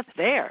you get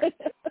there?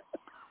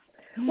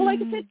 Well, like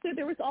I said, so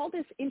there was all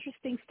this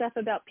interesting stuff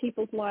about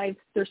people's lives,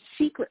 their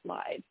secret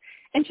lives.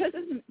 And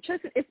Chosen,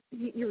 if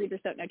your readers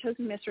don't know,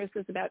 Chosen Mistress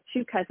is about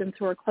two cousins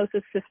who are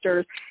closest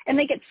sisters, and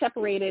they get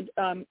separated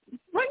right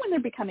when they're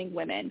becoming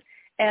women.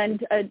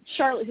 And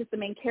Charlotte, who's the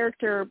main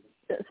character,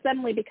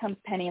 suddenly becomes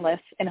penniless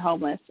and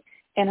homeless.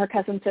 And her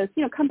cousin says,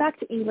 come back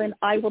to England.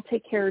 I will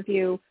take care of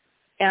you.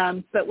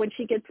 But when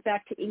she gets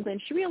back to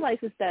England, she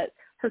realizes that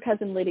her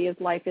cousin Lydia's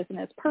life isn't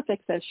as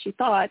perfect as she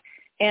thought.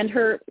 And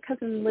her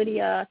cousin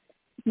Lydia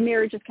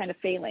marriage is kind of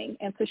failing.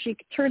 And so she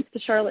turns to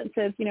Charlotte and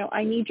says,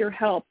 I need your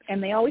help.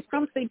 And they always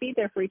promise they'd be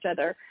there for each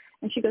other.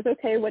 And she goes,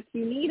 okay, what do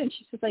you need? And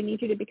she says, I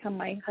need you to become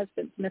my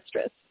husband's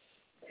mistress.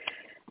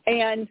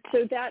 And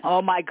so that,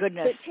 oh my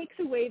goodness, that takes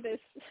away this.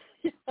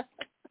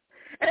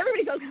 And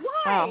everybody goes,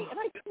 why? Wow. And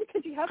I go,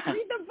 because you have to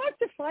read the book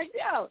to find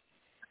out.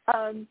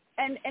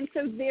 And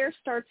so there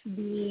starts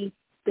the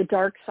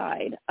dark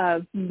side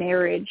of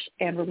marriage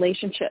and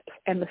relationships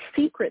and the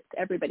secrets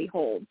everybody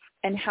holds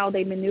and how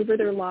they maneuver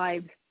their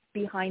lives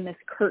behind this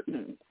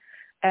curtain.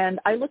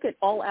 And I look at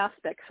all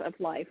aspects of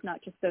life,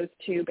 not just those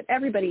two, but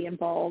everybody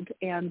involved,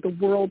 and the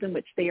world in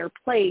which they are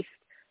placed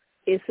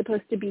is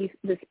supposed to be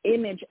this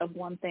image of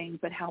one thing,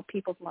 but how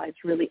people's lives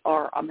really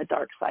are on the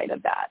dark side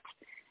of that.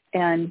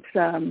 And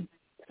so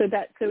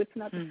it's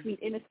not the sweet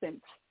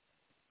innocence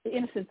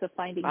of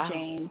Finding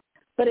Jane,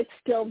 but it's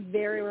still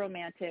very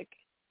romantic,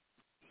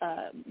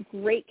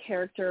 great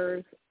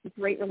characters,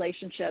 great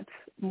relationships,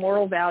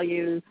 moral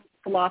values,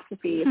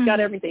 philosophy. It's got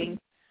everything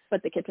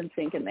but the kitchen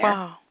sink in there.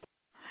 Wow.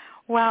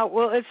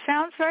 Well, it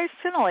sounds very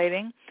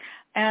scintillating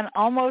and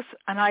almost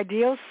an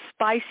ideal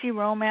spicy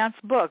romance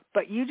book,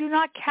 but you do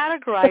not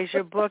categorize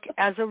your book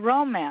as a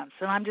romance,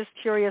 and I'm just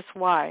curious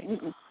why.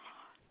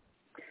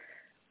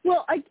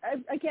 Well,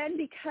 again,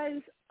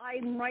 because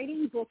I'm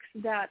writing books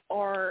that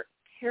are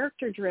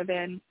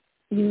character-driven,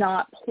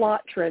 not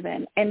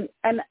plot-driven. And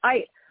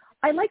I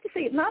like to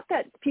say, not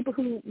that people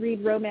who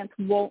read romance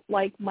won't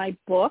like my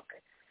book,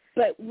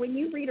 but when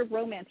you read a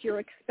romance, you're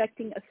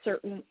expecting a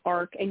certain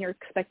arc and you're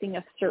expecting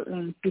a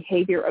certain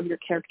behavior of your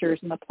characters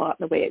and the plot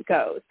and the way it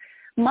goes.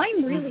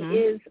 Mine really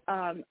is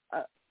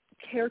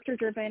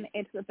character-driven.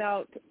 It's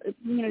about,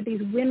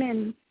 these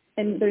women,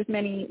 and there's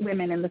many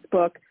women in this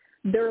book,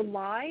 their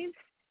lives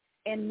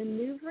and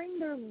maneuvering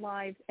their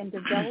lives and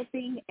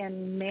developing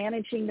and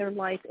managing their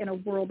life in a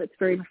world that's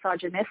very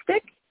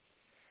misogynistic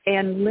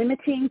and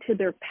limiting to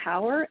their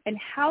power, and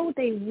how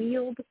they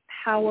wield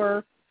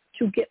power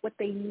to get what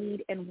they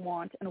need and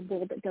want in a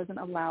world that doesn't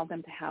allow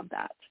them to have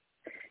that.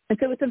 And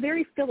so it's a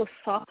very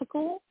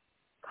philosophical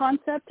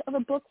concept of a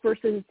book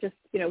versus just,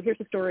 here's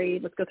a story,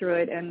 let's go through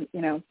it, and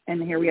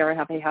here we are,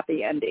 have a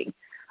happy ending.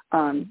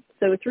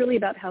 So it's really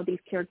about how these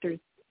characters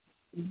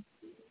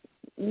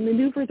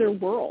maneuver their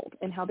world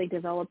and how they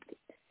developed,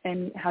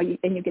 and how you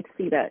get to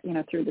see that,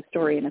 through the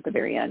story and at the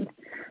very end.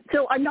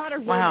 So I'm not a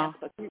romance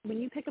book.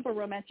 When you pick up a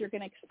romance, you're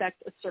going to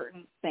expect a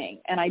certain thing.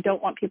 And I don't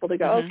want people to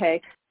go,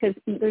 okay, because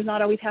there's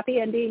not always happy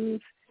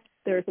endings.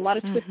 There's a lot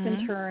of twists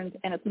and turns,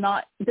 and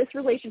this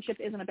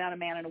relationship isn't about a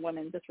man and a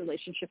woman. This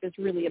relationship is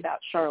really about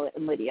Charlotte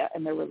and Lydia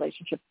and their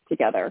relationship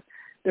together,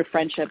 their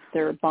friendship,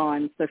 their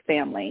bonds, their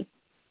family.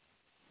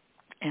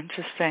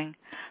 Interesting.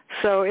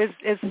 So it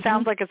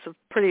sounds like it's a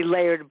pretty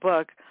layered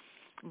book,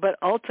 but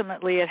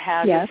ultimately it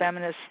has a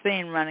feminist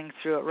theme running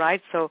through it,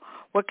 right? So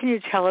what can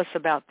you tell us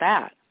about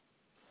that?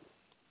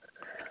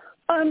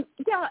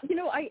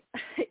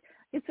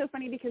 It's so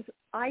funny because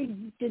I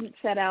didn't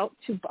set out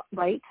to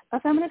write a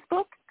feminist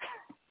book,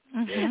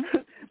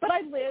 but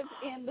I live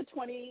in the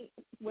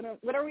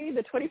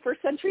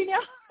 21st century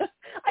now?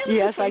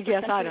 I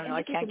guess. I don't know.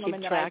 I can't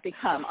keep track.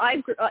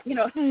 I've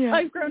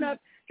grown up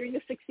during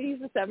the 60s,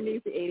 the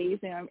 70s, the 80s,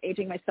 and I'm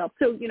aging myself.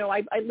 So,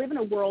 I live in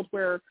a world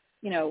where,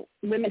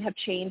 women have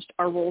changed,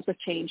 our roles have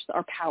changed,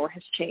 our power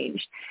has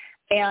changed.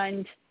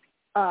 And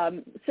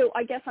so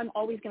I guess I'm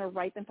always going to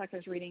write. In fact, I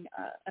was reading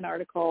an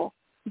article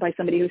by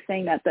somebody who was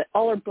saying that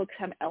all our books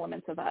have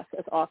elements of us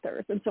as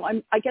authors. And so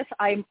I guess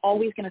I'm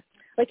always going to,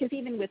 like, as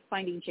even with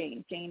Finding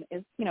Jane, Jane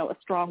is, a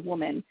strong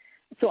woman.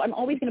 So I'm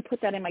always going to put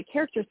that in my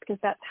characters because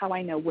that's how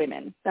I know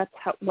women. That's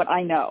what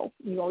I know.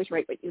 You always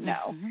write what you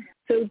know.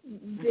 So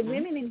the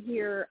women in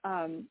here,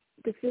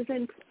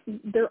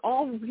 they're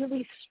all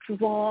really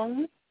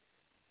strong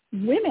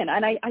women.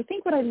 And I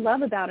think what I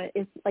love about it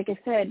is, like I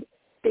said,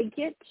 they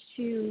get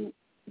to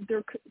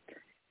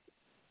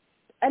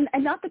and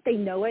not that they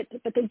know it,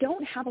 but they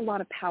don't have a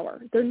lot of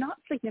power. They're not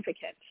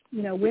significant.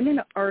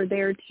 Women are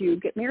there to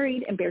get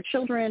married and bear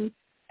children,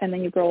 and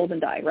then you grow old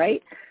and die,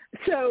 right?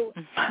 So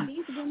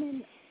these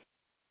women,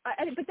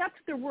 but that's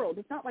their world.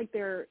 It's not like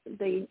they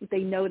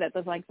know that.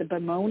 There's like the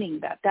bemoaning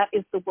that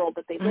is the world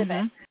that they live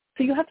in.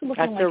 So you have to look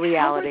at the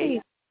reality.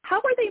 How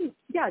are they?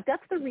 Yeah,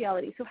 that's the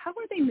reality. So how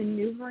are they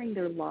maneuvering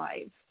their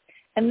lives?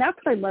 And that's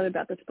what I love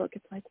about this book.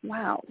 It's like,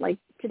 wow, like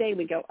today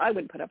we go, I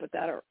wouldn't put up with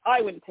that, or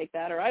I wouldn't take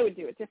that, or I would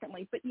do it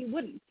differently. But you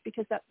wouldn't,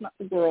 because that's not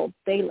the world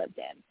they lived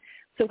in.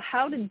 So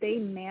how did they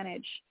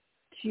manage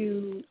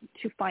to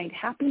find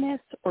happiness,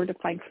 or to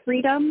find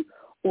freedom,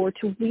 or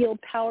to wield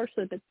power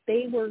so that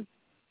they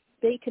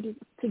could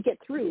get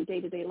through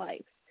day-to-day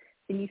life?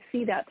 And you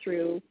see that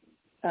through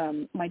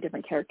my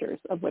different characters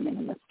of women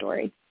in this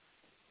story.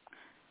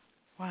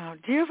 Wow.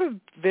 Do you ever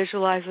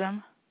visualize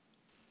them?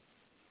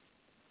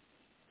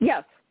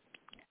 Yes.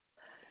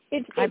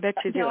 I bet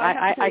you do.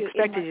 I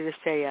expected you to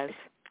say yes.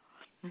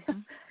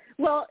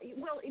 Well,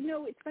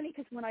 it's funny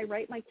because when I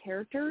write my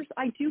characters,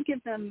 I do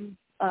give them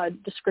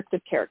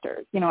descriptive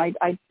characters.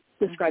 I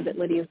describe that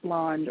Lydia's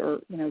blonde, or,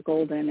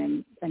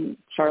 golden, and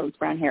Charlotte's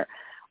brown hair.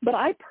 But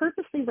I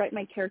purposely write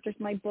my characters,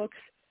 my books,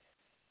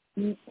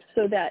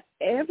 so that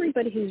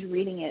everybody who's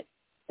reading it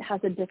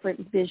has a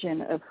different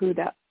vision of who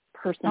that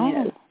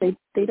person is.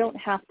 They don't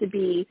have to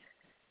be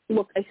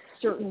look a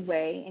certain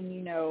way,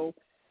 and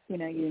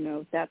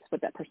that's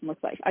what that person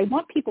looks like. I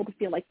want people to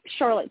feel like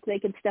Charlotte. They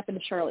can step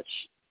into Charlotte's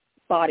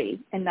body,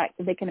 and that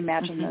they can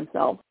imagine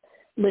themselves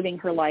living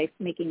her life,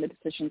 making the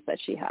decisions that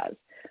she has.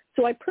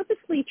 So I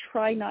purposely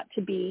try not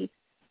to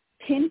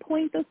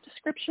pinpoint those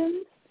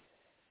descriptions.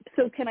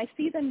 So can I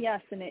see them?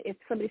 Yes. And if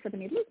somebody said to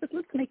me,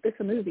 let's make this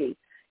a movie,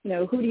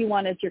 who do you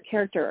want as your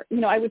character?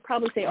 I would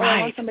probably say,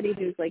 I want somebody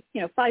who's like,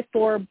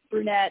 5'4",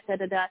 brunette,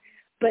 da-da-da.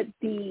 But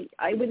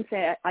I wouldn't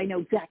say I know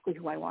exactly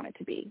who I want it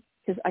to be,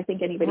 because I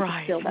think anybody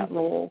can fill that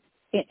role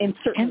in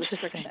certain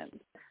restrictions.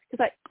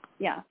 So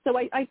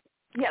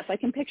yes, I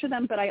can picture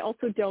them, but I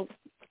also don't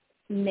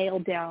nail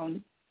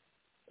down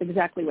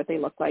exactly what they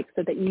look like,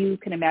 so that you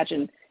can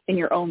imagine in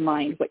your own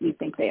mind what you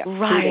think they are,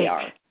 who they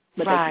are,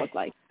 what they look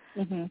like.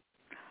 Mm-hmm.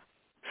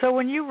 So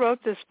when you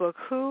wrote this book,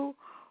 who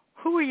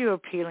were you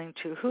appealing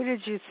to? Who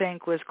did you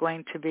think was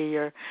going to be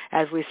your,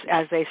 as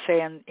they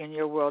say in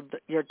your world,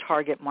 your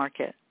target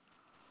market?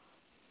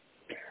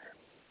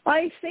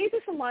 I say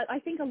this a lot. I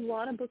think a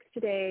lot of books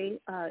today,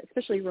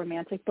 especially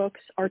romantic books,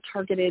 are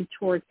targeted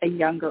towards a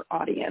younger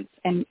audience.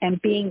 And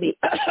being the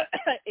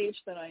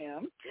age that I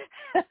am,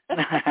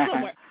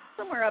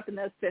 somewhere up in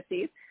those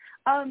 50s,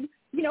 I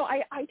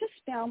just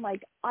found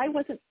like I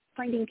wasn't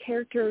finding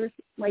characters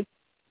like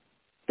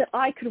that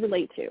I could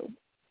relate to,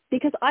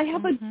 because I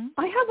have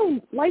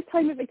a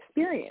lifetime of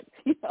experience,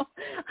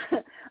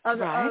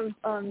 of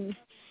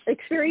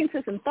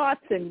experiences and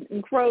thoughts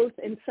and growth.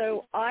 And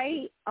so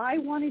I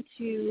wanted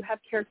to have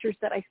characters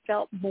that I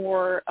felt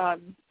more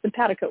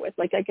simpatico with.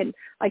 Like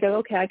I go,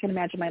 okay, I can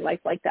imagine my life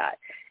like that.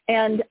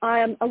 And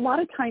a lot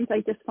of times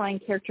I just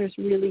find characters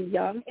really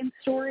young in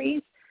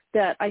stories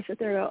that I sit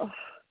there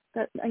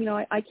and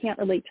go, I can't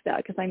relate to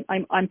that, because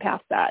I'm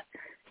past that.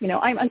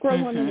 I'm a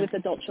grown woman with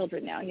adult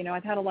children now.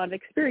 I've had a lot of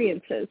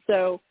experiences.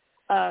 So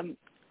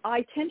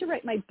I tend to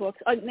write my books.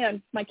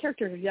 My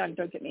characters are young.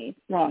 Don't get me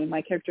wrong.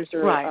 My characters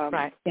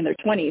are in their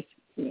 20s.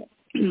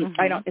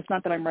 It's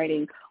not that I'm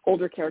writing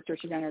older characters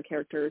or younger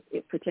characters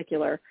in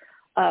particular.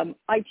 I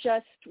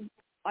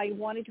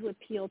wanted to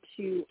appeal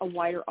to a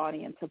wider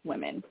audience of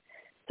women.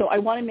 So I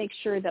want to make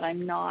sure that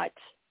I'm not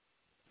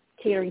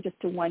catering just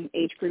to one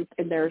age group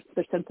and their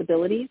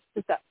sensibilities.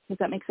 Does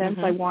that make sense?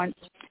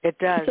 It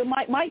does. So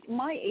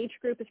my age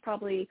group is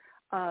probably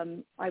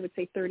I would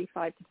say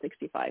 35 to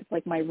 65,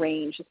 like my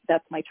range.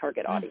 That's my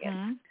target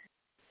audience.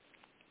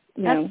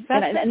 And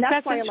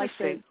that's why I like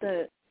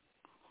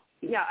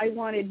I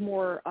wanted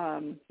more.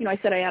 I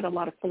said I add a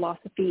lot of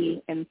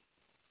philosophy and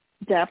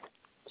depth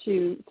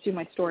to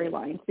my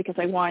storylines, because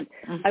I want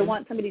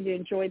somebody to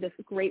enjoy this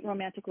great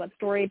romantic love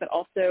story, but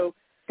also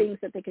things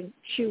that they can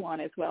chew on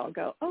as well and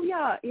go, oh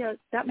yeah,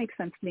 that makes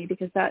sense to me,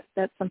 because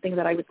that's something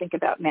that I would think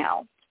about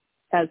now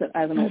as an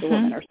older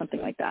woman or something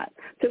like that.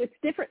 So it's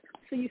different.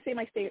 So you say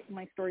my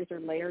stories are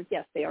layered.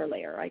 Yes, they are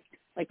layered.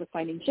 Like with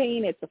Finding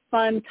Jane, it's a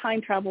fun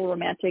time travel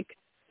romantic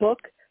book,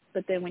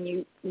 but then when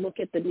you look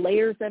at the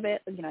layers of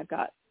it, I've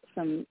got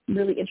some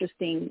really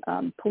interesting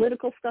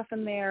political stuff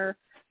in there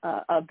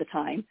of the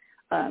time.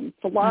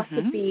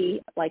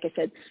 Philosophy, like I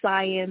said,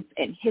 science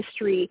and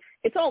history,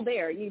 it's all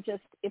there. You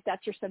just, if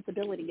that's your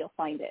sensibility, you'll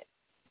find it.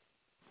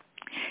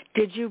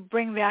 Did you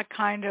bring that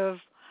kind of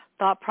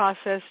thought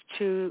process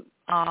to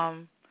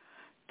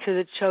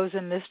The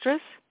Chosen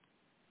Mistress?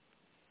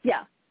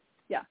 Yeah.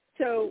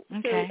 So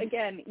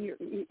again,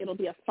 it'll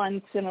be a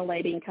fun,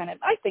 scintillating kind of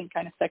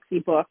sexy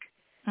book,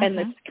 and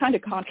this kind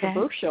of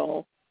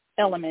controversial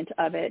element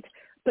of it.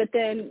 But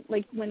then,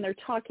 like, when they're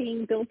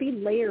talking, there'll be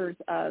layers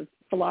of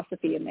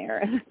philosophy in there.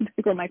 And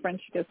my friend,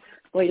 she goes,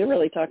 well, you're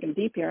really talking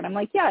deep here. And I'm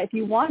like, yeah, if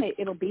you want it,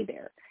 it'll be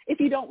there. If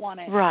you don't want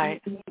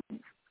it,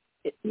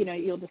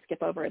 you'll just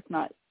skip over. It's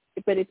not,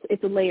 but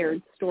it's a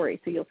layered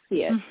story, so you'll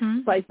see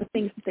it by the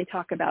things that they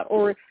talk about,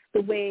 or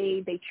the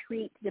way they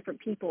treat different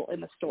people in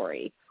the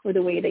story, or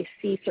the way they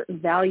see certain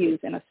values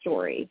in a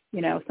story.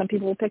 Some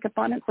people will pick up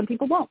on it, some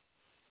people won't.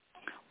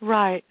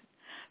 Right.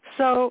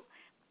 So,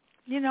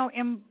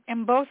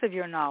 in both of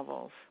your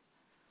novels,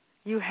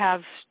 you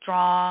have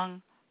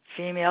strong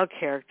female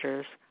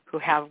characters who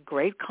have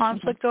great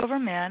conflict over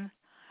men.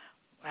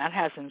 That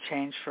hasn't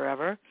changed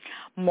forever.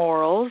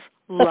 Morals,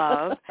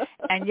 love,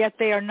 and yet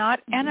they are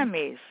not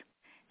enemies,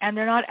 and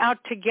they're not out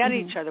to get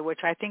each other, which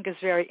I think is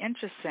very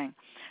interesting.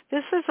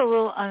 This is a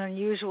little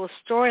unusual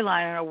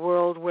storyline in a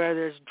world where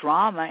there's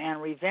drama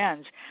and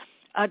revenge.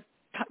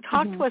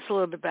 Talk to us a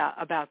little bit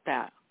about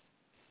that.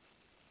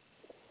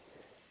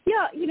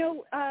 Yeah,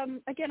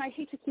 again, I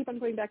hate to keep on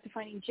going back to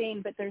Finding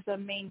Jane, but there's a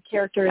main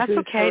character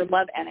who's her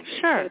love enemy,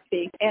 so to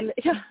speak. And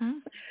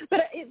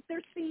but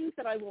there's themes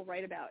that I will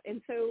write about.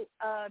 And so,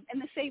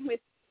 and the same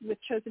with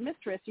Chosen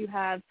Mistress, you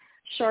have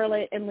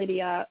Charlotte and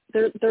Lydia,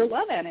 they're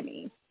love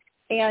enemies.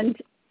 And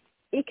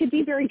it could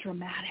be very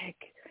dramatic,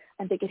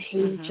 and they could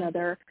hate each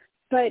other.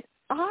 But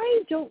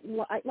I don't,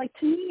 like,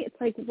 to me, it's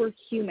like we're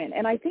human.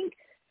 And I think,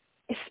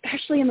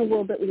 especially in the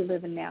world that we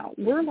live in now,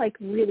 we're like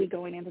really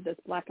going into this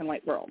black and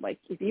white world. Like,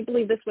 if you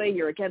believe this way,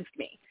 you're against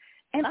me.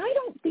 And I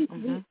don't think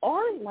we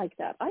are like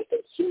that. I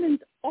think humans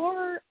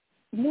are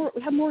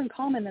have more in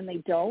common than they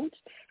don't.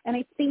 And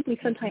I think we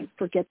sometimes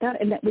forget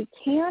that, and that we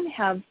can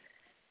have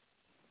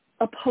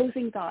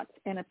opposing thoughts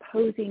and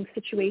opposing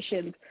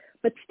situations,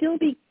 but still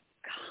be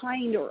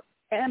kind or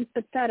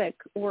empathetic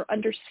or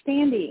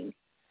understanding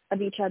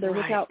of each other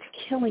without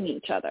killing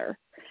each other.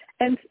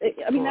 And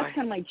I mean, that's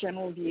kind of my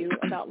general view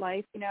about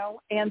life, you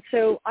know. And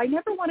so I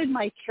never wanted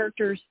my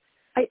characters.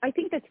 I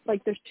think that's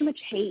like there's too much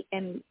hate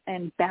and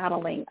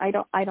battling. I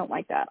don't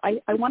like that.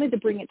 I wanted to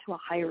bring it to a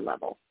higher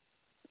level.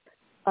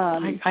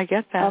 I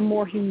get that. A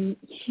more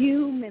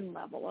human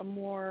level, a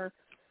more,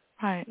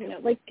 you know,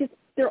 like, because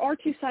there are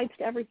two sides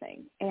to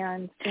everything.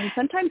 And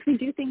sometimes we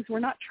do things we're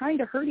not trying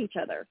to hurt each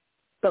other,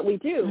 but we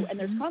do, and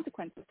there's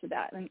consequences to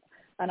that. And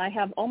I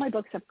have, all my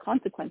books have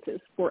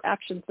consequences for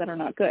actions that are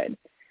not good.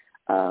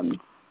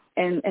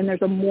 And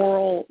there's a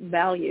moral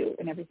value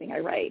in everything I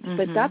write.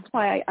 But that's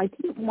why I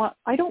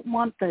don't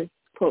want the,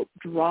 quote,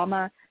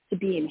 drama to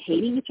be in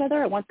hating each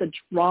other. I want the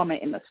drama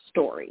in the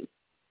story.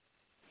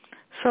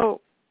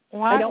 So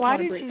why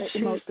did you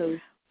choose those?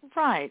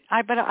 Right.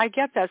 But I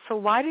get that. So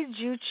why did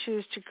you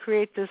choose to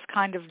create this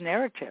kind of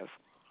narrative?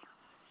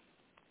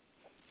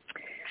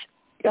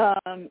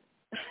 That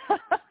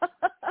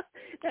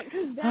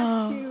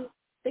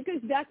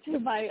goes back to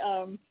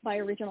my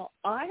original.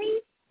 I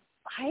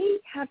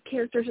have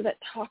characters that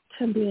talk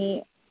to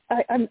me.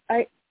 I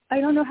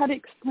don't know how to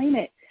explain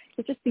it.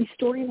 It's just these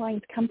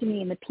storylines come to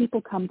me, and the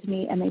people come to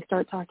me, and they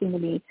start talking to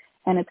me,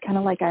 and it's kind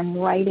of like I'm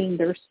writing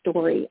their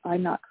story.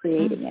 I'm not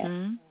creating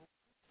it.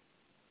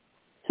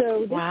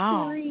 So this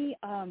story,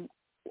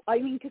 I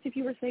mean, because if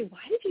you were to say, why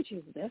did you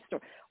choose this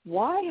story?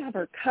 Why have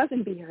her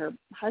cousin be her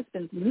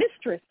husband's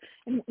mistress?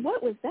 And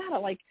what was that?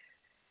 I'm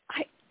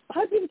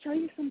going to tell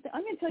you something.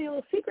 I'm going to tell you a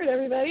little secret,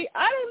 everybody.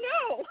 I don't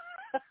know.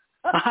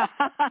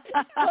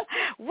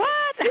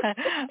 What?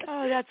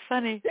 Oh, that's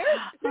funny. There's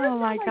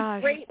my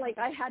gosh. Great, like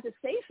I had to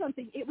say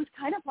something. It was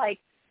kind of like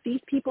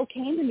these people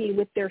came to me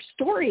with their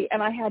story,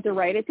 and I had to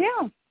write it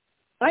down.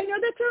 I know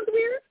that sounds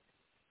weird,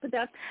 but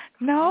that's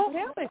what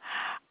happened.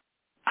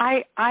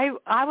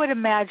 I would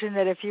imagine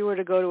that if you were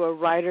to go to a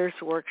writer's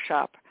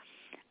workshop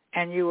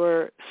and you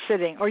were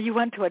sitting, or you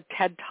went to a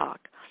TED Talk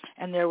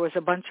and there was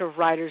a bunch of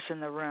writers in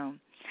the room,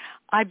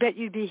 I bet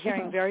you'd be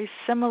hearing very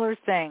similar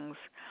things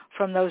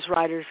from those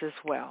writers as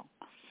well.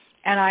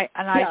 And I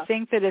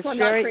think that it's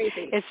very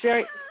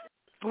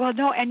well,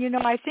 no, and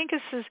I think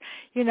this is,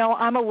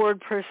 I'm a word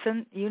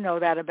person,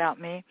 that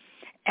about me.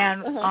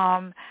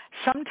 And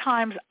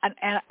sometimes,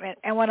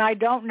 and when I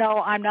don't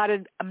know, I'm not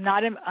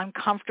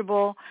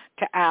uncomfortable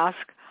to ask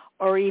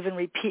or even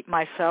repeat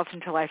myself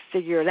until I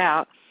figure it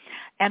out.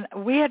 And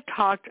we had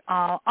talked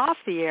off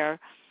the air,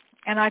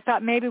 and I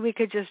thought maybe we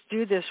could just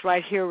do this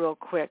right here real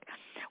quick.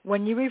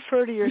 When you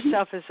refer to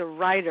yourself as a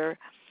writer,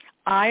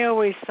 I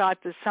always thought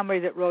that somebody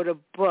that wrote a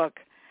book,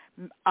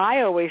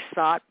 I always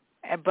thought,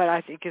 but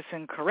I think it's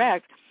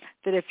incorrect,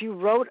 that if you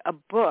wrote a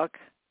book,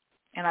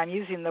 and I'm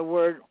using the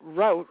word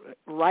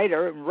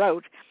writer,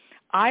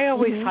 I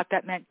always thought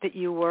that meant that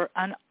you were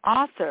an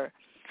author.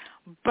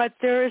 But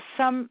there's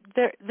some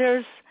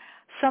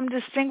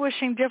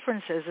distinguishing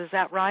differences, is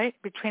that right,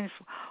 between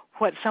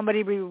what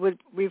somebody would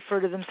refer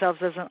to themselves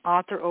as an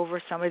author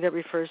over somebody that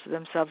refers to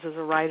themselves as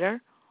a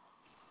writer?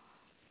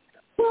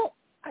 Well,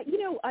 and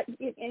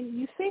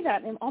you say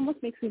that, and it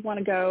almost makes me want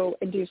to go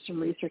and do some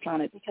research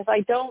on it, because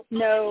I don't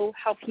know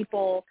how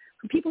people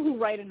who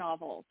write a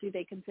novel, do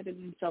they consider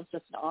themselves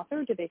just an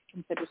author? Do they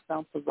consider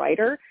themselves a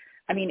writer?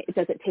 I mean,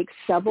 does it take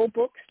several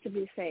books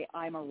to say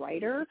I'm a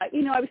writer? I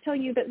was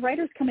telling you that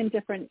writers come in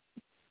different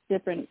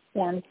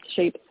forms,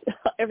 shapes,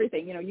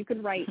 everything. You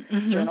can write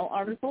journal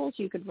articles,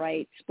 you could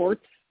write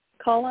sports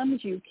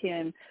columns, you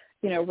can,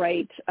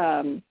 write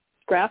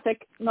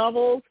graphic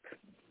novels.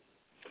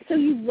 So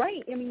you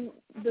write,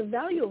 the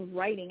value of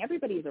writing,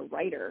 everybody's a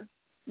writer.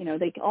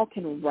 They all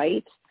can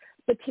write.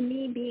 But to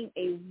me, being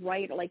a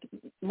writer, like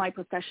my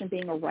profession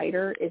being a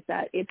writer, is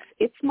that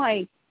it's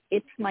my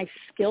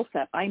skill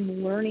set.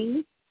 I'm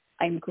learning,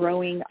 I'm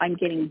growing, I'm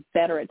getting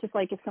better at. Just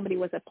like if somebody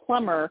was a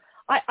plumber,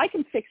 I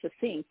can fix a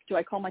sink. Do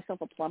I call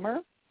myself a plumber?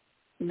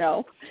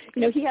 No.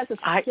 He has a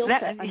skill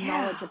set, a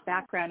knowledge, a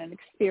background, and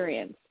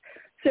experience.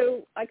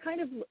 So I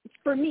kind of,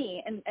 for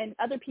me, and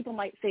other people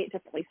might say it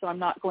differently, so I'm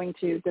not going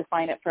to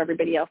define it for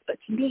everybody else, but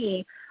to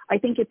me, I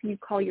think if you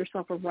call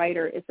yourself a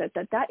writer, is that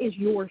is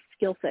your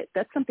skill set.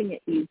 That's something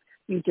that you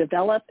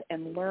develop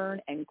and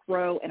learn and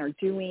grow and are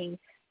doing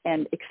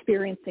and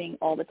experiencing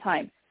all the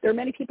time. There are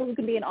many people who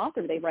can be an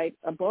author. They write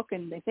a book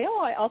and they say, oh,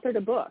 I authored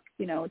a book.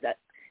 That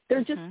there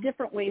are just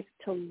different ways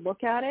to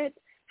look at it.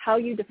 How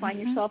you define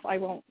yourself, I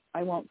won't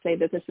say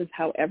that this is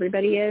how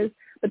everybody is,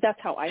 but that's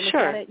how I look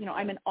at it.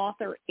 I'm an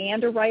author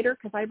and a writer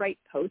because I write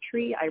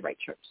poetry, I write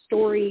short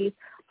stories,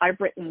 I've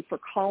written for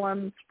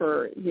columns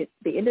for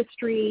the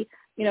industry,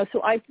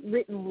 so I've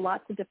written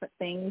lots of different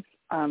things.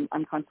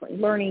 I'm constantly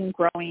learning,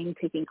 growing,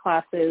 taking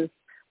classes,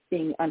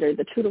 being under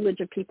the tutelage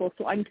of people.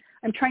 So I'm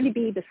trying to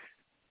be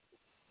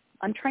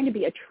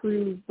a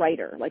true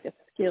writer, like a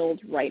skilled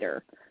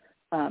writer,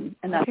 and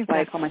that's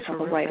why I call myself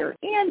a writer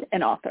and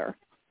an author.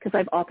 Because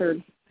I've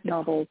authored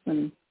novels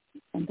and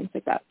things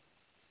like that.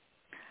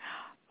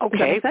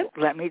 Okay,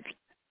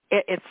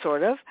 it's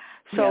sort of.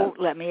 So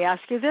let me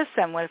ask you this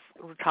then, when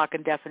we're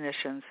talking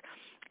definitions,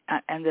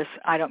 and this,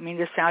 I don't mean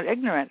to sound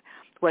ignorant.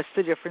 What's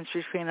the difference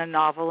between a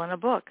novel and a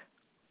book?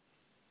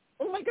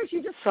 Oh my gosh,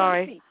 you just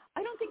Sorry. me.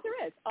 I don't think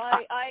there is.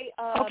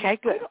 Okay,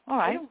 good. All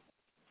right.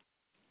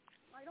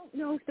 I don't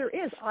know if there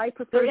is. I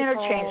prefer They're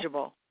to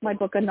interchangeable. call my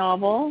book a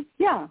novel.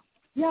 Yeah,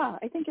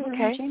 I think they're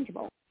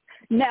interchangeable.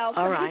 Now,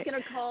 somebody's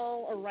going to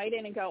call or write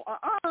in and go,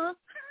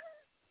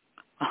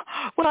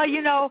 Well,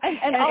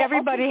 and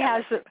everybody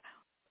has it.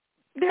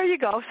 There you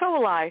go. So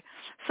will I.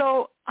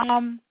 So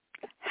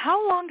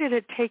how long did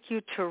it take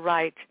you to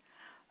write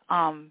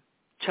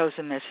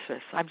Chosen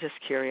Mistress? I'm just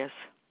curious.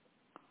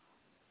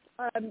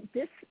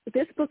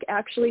 This book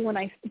actually, when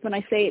I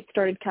say it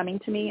started coming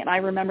to me, and I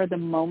remember the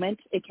moment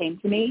it came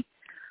to me,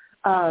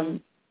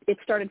 it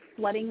started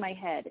flooding my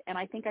head, and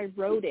I think I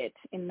wrote it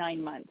in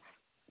 9 months.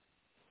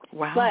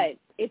 Wow. But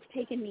it's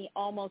taken me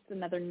almost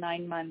another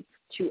 9 months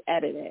to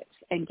edit it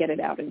and get it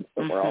out into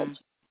the world,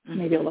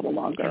 maybe a little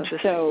longer.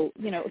 So,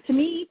 to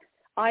me,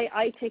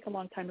 I take a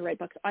long time to write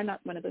books. I'm not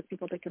one of those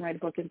people that can write a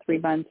book in 3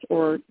 months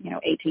or,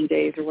 18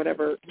 days or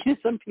whatever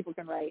some people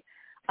can write.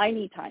 I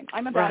need time.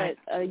 I'm about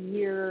a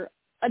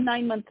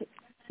 9 month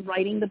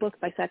writing the book.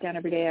 If I sat down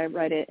every day, I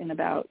write it in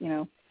about,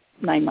 9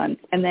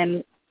 months. And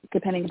then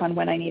depending upon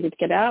when I need it to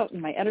get out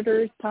and my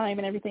editor's time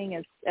and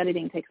everything,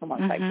 editing takes a long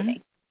time for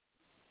me.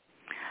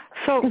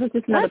 So because it's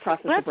just another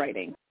process of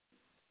writing.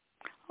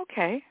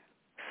 Okay.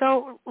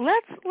 So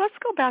let's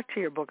go back to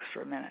your books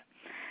for a minute.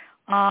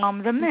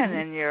 The men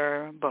in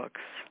your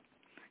books.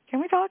 Can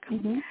we talk?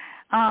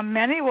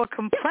 Many will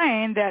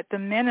complain that the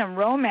men in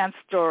romance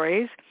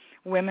stories,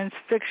 women's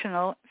fiction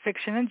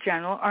in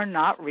general, are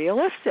not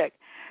realistic.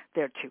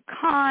 They're too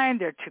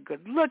kind, they're too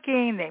good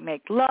looking, they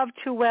make love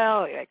too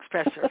well, they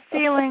express their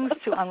feelings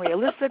too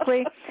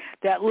unrealistically.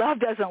 That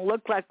love doesn't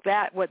look like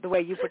that, the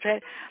way you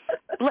portray it.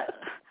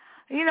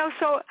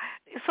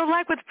 So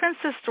like with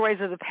princess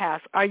stories of the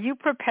past, are you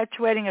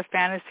perpetuating a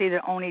fantasy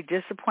that only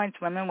disappoints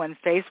women when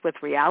faced with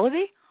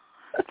reality?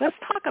 Let's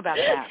talk about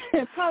that.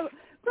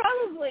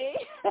 Probably.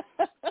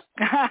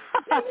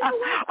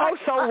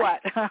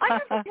 What?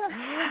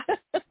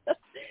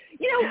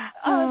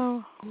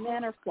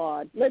 Men are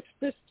flawed. Let's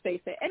just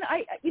face it. And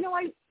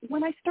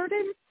when I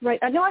started,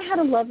 I know I had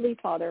a lovely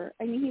father.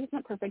 I mean, he was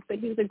not perfect, but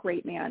he was a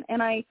great man.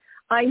 And I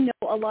know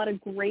a lot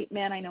of great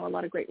men. I know a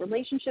lot of great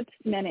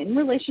men in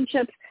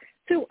relationships.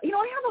 So,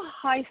 I have a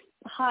high,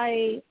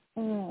 I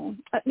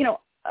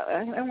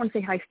don't want to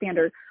say high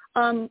standard.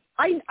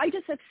 I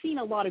just have seen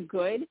a lot of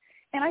good.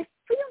 And I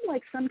feel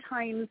like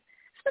sometimes,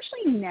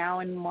 especially now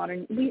in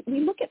modern, we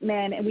look at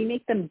men and we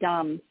make them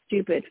dumb,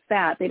 stupid,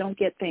 fat. They don't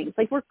get things.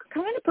 Like we're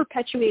kind of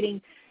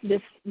perpetuating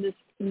this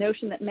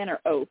notion that men are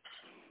oafs.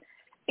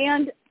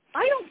 And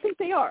I don't think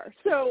they are.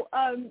 So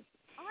I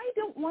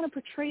don't want to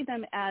portray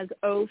them as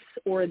oafs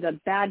or the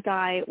bad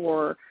guy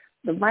or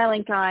the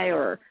violent guy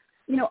or,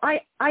 I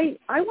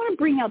want to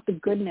bring out the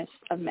goodness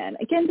of men.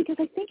 Again, because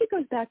I think it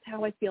goes back to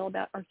how I feel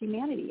about our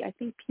humanity. I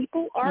think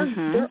people are,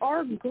 there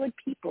are good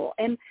people.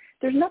 And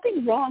there's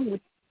nothing wrong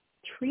with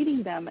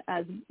treating them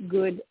as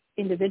good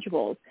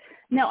individuals.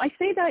 Now, I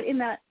say that in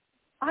that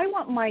I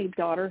want my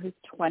daughter who's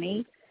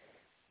 20,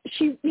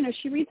 she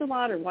reads a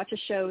lot or watches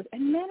shows,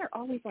 and men are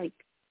always like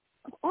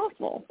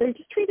awful. They're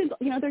just treated,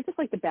 they're just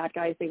like the bad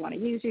guys. They want to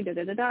use you,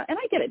 da-da-da-da. And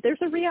I get it.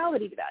 There's a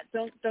reality to that.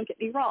 Don't get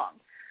me wrong.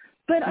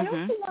 But I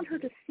also want her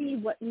to see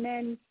what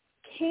men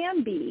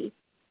can be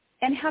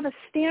and have a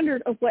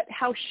standard of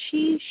how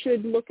she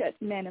should look at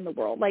men in the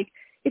world. Like,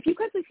 if you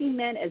constantly see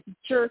men as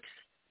jerks,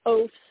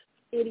 oafs,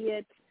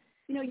 idiots,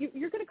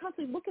 you're going to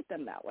constantly look at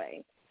them that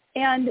way.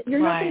 And you're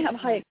not going to have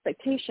high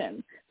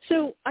expectations.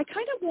 So I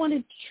kind of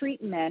wanted to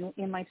treat men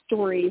in my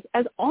stories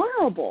as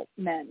honorable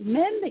men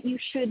that you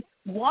should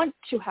want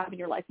to have in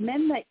your life,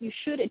 men that you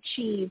should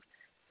achieve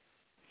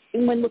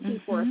when looking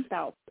for a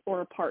spouse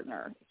or a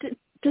partner.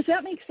 Does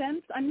that make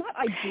sense? I'm not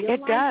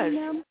idealizing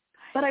them,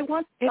 but I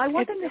want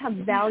them to have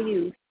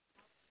values.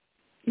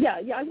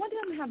 Yeah, I want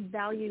them to have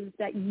values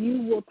that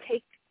you will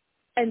take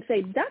and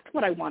say, that's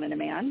what I want in a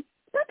man.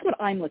 That's what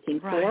I'm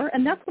looking for,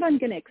 and that's what I'm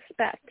going to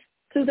expect.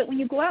 So that when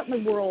you go out in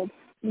the world,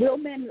 will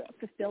men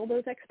fulfill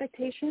those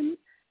expectations?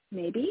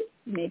 Maybe,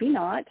 maybe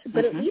not,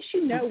 but at least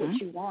you know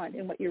what you want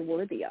and what you're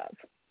worthy of.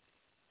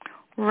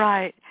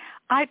 Right.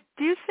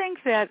 Do you think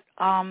that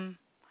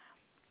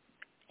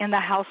in the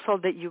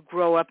household that you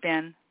grow up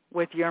in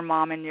with your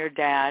mom and your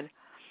dad,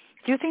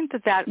 do you think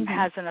that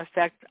has an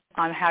effect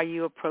on how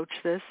you approach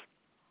this?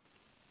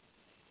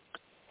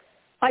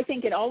 I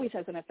think it always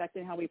has an effect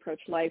on how we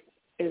approach life,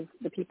 is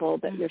the people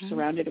that you're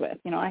surrounded with.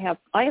 I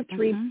have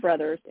 3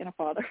 brothers and a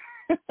father.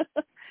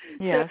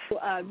 Yes. So,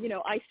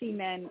 I see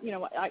men,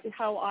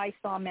 how I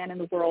saw men in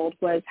the world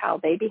was how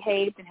they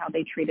behaved and how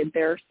they treated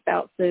their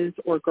spouses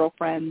or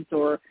girlfriends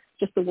or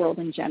just the world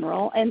in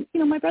general. And,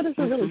 my brothers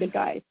are really good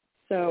guys.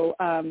 So,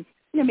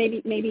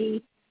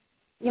 maybe,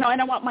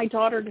 and I want my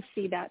daughter to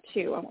see that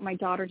too. I want my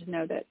daughter to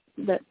know that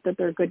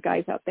they're good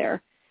guys out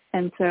there.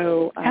 And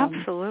so,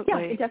 absolutely, yeah,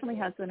 it definitely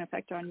has an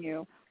effect on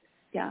you.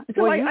 Yeah.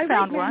 So well, I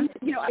found recommend, one.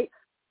 you know,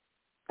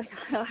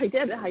 I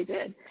did,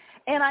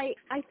 and I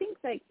think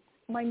that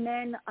my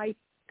men, I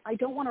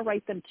don't want to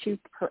write them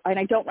and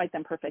I don't write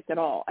them perfect at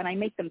all, and I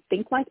make them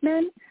think like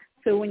men.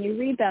 So when you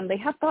read them, they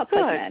have thoughts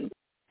Good. like men,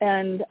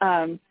 and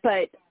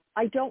but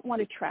I don't want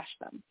to trash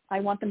them.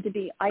 I want them to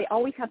be. I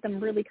always have them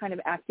really kind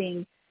of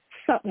acting.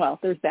 Well,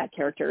 there's bad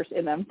characters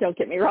in them. Don't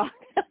get me wrong.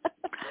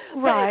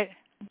 Right.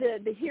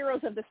 The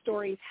heroes of the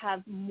stories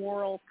have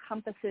moral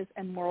compasses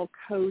and moral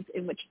codes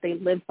in which they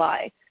live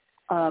by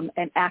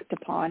and act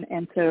upon,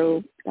 and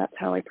so that's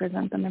how I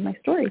present them in my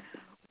stories.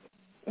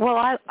 Well,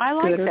 I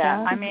like that.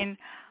 Bad. I mean,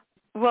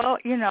 well,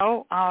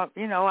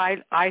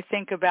 I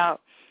think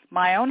about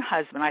my own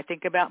husband. I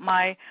think about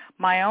my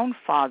own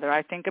father.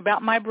 I think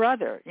about my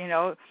brother.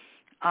 And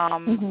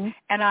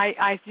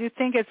I do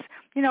think it's,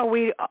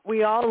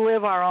 we all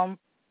live our own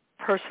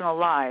personal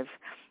lives,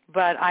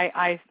 but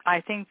I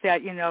think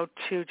that,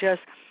 to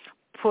just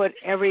put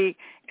every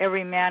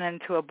man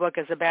into a book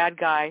as a bad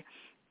guy,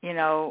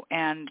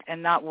 and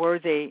not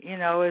worthy,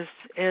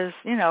 is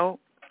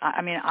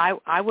I mean,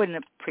 I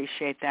wouldn't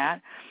appreciate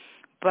that.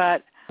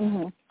 But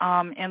in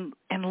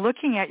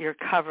looking at your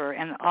cover,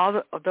 and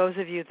those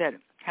of you that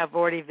have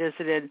already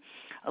visited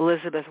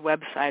Elizabeth's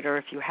website, or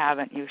if you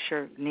haven't, you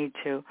sure need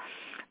to,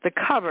 the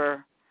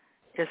cover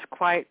is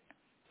quite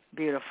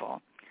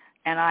beautiful.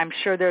 And I'm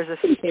sure there's a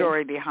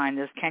story behind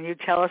this. Can you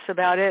tell us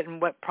about it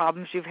and what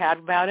problems you've had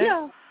about it?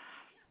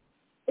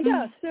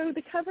 Yeah, so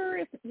the cover,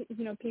 if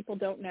people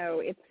don't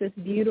know, it's this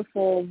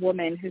beautiful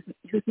woman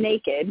who's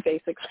naked,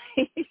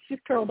 basically. She's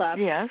curled up.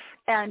 Yes.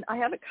 And I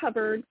have it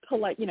covered,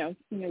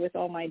 with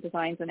all my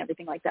designs and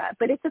everything like that.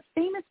 But it's a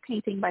famous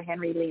painting by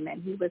Henry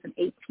Lehman. He was an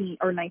 18th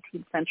or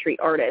 19th century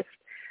artist.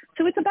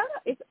 So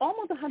it's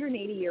almost a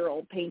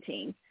 180-year-old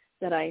painting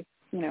that I,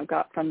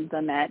 got from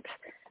the Met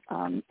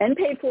and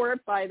paid for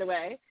it, by the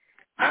way.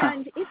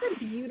 And it's a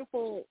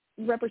beautiful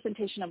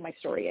representation of my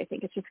story. I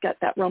think it's just got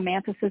that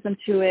romanticism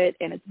to it,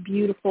 and it's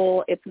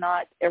beautiful. It's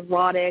not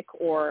erotic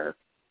or,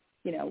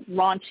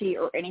 raunchy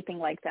or anything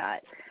like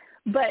that.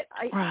 But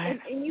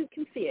and you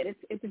can see it.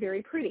 It's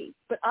very pretty.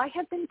 But I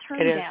have been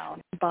turned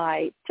down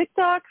by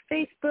TikTok,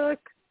 Facebook,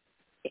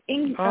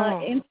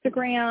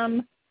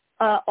 Instagram,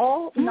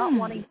 all not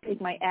wanting to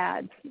take my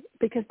ads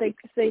because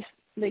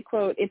they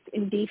quote it's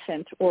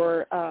indecent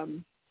or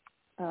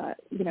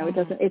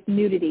it's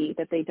nudity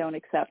that they don't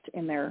accept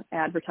in their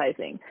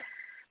advertising.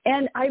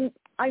 And I'm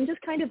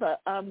just kind of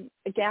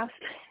aghast.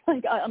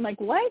 I'm like,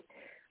 what?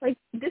 Like,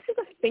 this is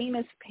a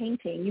famous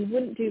painting. You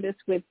wouldn't do this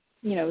with,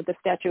 the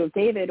Statue of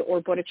David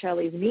or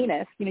Botticelli's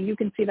Venus. You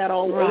can see that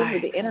all over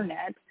the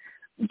internet.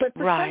 But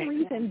for some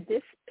reason,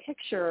 this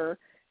picture,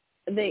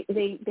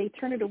 they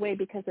turn it away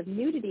because of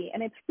nudity,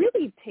 and it's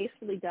really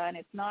tastefully done.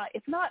 It's not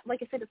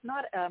like I said, it's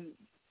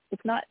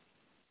not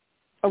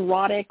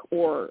erotic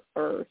or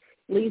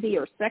sleazy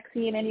or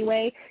sexy in any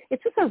way.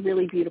 It's just a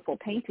really beautiful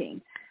painting.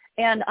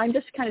 And I'm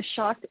just kind of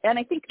shocked. And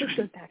I think this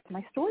goes back to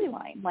my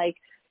storyline. Like,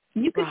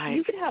 you could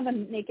have a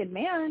naked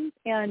man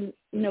and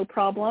no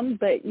problem,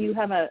 but you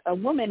have a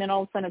woman and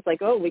all of a sudden it's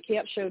like, oh, we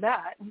can't show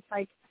that. And it's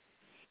like,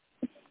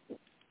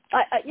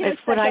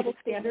 it's that double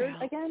standard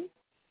again.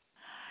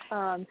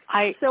 So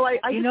I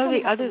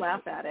just kind of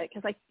laugh at it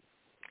because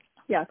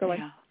go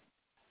ahead.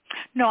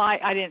 No,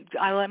 I didn't.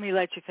 Let me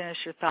let you finish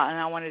your thought, and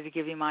I wanted to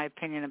give you my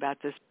opinion about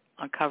this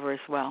cover as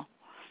well.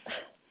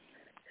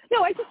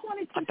 No, I just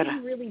wanted to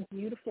be really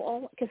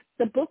beautiful because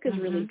the book is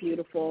really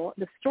beautiful.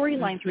 The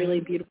storyline's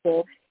really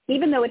beautiful,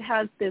 even though it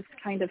has this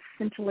kind of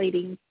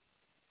scintillating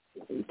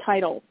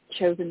title,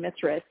 Chosen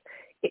Mistress.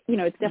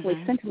 It's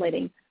definitely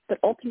scintillating, but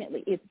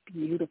ultimately it's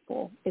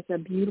beautiful. It's a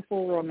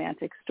beautiful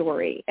romantic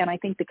story, and I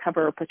think the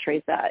cover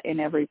portrays that in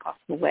every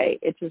possible way.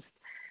 It's just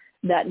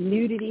that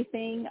nudity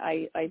thing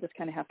I just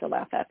kind of have to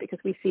laugh at because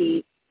we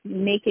see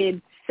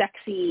naked,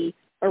 sexy,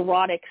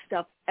 erotic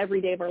stuff every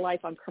day of our life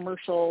on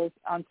commercials,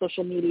 on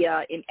social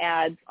media, in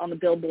ads, on the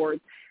billboards,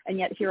 and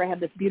yet here I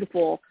have this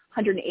beautiful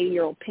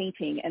 180-year-old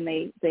painting, and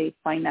they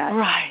find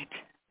that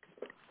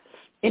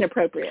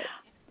inappropriate.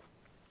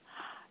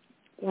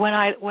 When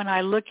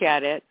I look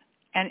at it,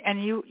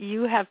 and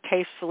you have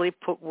tastefully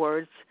put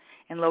words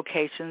and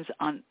locations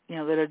on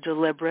that are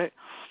deliberate,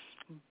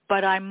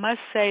 but I must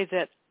say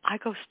that I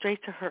go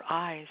straight to her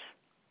eyes.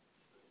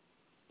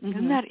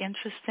 Isn't that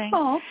interesting?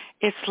 Oh.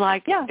 It's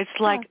like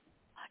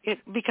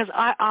because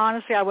I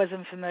honestly I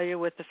wasn't familiar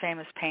with the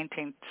famous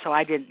painting, so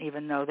I didn't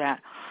even know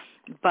that.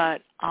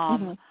 But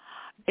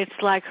it's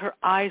like her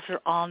eyes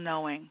are all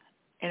knowing,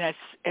 and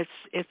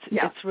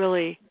it's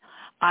really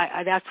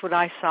that's what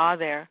I saw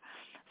there.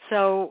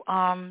 So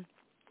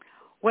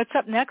what's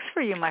up next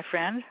for you, my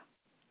friend?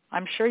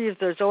 I'm sure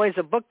there's always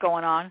a book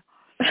going on.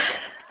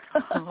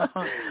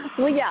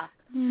 Well, yeah.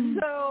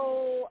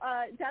 So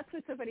that's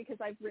what's so funny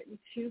because I've written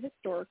 2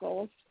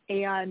 historicals,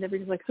 and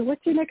everybody's like, so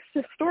what's your next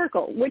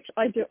historical? Which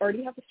I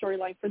already have a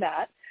storyline for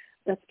that.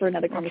 That's for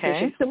another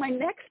conversation. Okay. So my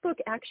next book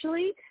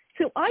actually,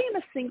 so I am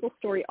a single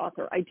story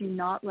author. I do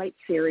not write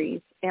series,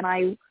 and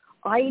I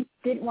I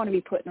didn't want to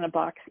be put in a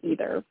box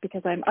either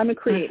because I'm a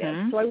creative.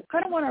 Mm-hmm. So I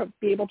kind of want to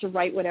be able to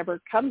write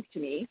whatever comes to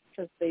me,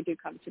 because they do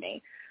come to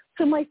me.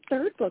 So my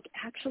third book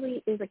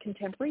actually is a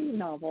contemporary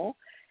novel.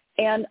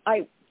 And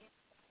I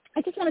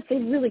just want to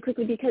say really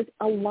quickly, because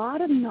a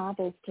lot of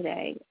novels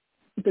today,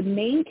 the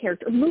main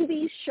character,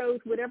 movies, shows,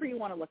 whatever you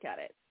want to look at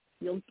it,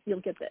 you'll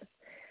get this.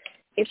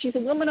 If she's a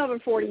woman over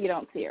 40, you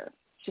don't see her.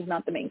 She's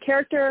not the main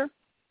character.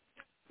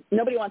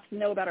 Nobody wants to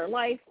know about her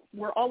life.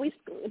 We're always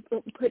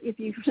put, if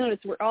you've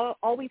noticed, we're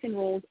always in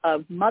roles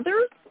of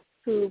mother,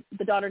 who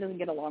the daughter doesn't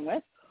get along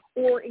with,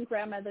 or in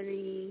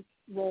grandmotherly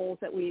roles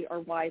that we are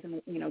wise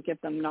and, give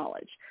them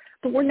knowledge.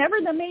 But we're never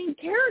the main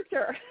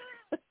character.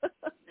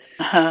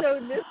 So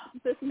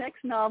this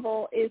next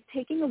novel is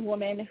taking a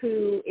woman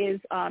who is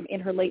in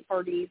her late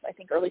 40s, I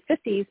think early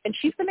 50s, and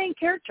she's the main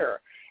character.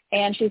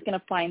 And she's going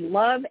to find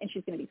love, and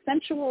she's going to be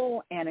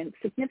sensual and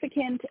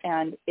significant,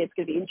 and it's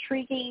going to be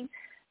intriguing.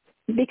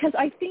 Because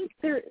I think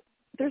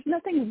there's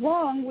nothing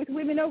wrong with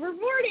women over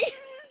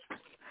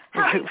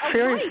 40.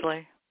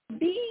 Seriously.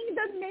 Being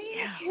the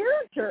main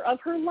character of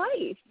her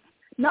life.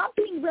 Not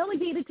being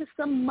relegated to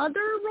some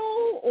mother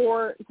role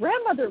or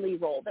grandmotherly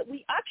role, that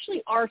we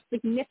actually are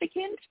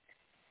significant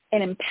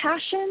and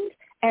impassioned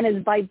and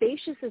as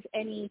vivacious as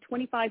any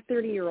 25,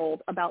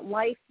 30-year-old about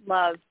life,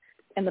 love,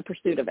 and the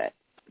pursuit of it.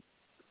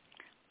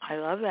 I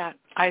love that.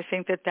 I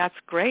think that's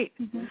great.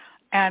 Mm-hmm.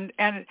 And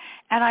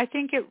I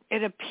think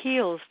it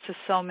appeals to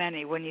so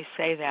many when you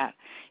say that.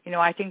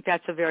 I think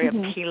that's a very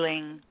mm-hmm.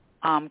 appealing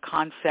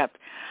concept.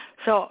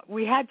 So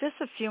we had just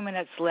a few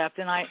minutes left,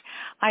 and I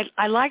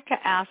like to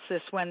ask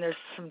this when there's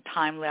some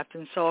time left.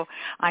 And so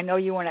I know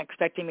you weren't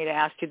expecting me to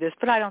ask you this,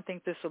 but I don't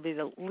think this will be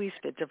the least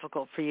bit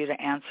difficult for you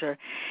to answer.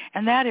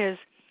 And that is,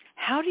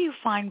 how do you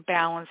find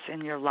balance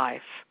in your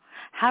life?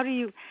 How do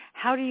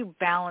you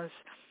balance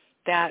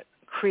that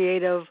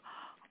creative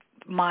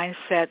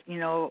mindset,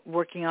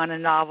 working on a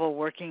novel,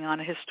 working on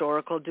a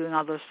historical, doing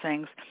all those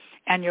things,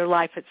 and your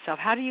life itself?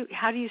 How do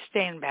you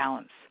stay in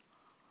balance?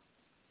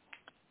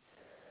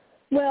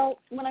 Well,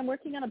 when I'm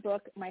working on a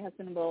book, my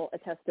husband will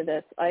attest to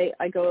this. I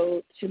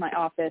go to my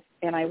office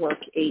and I work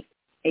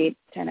 10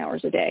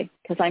 hours a day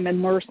because I'm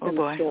immersed in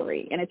the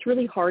story, and it's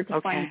really hard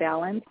to find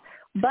balance.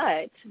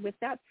 But with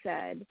that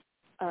said,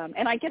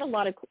 and I get a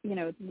lot of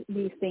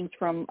these things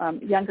from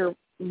younger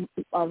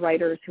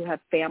writers who have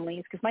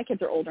families, because my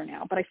kids are older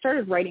now, but I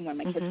started writing when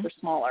my mm-hmm. kids were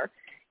smaller,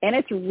 and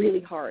it's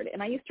really hard.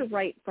 And I used to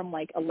write from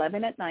like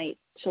 11 at night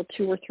till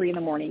 2 or 3 in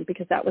the morning,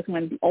 because that was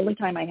the only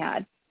time I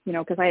had,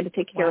 because I had to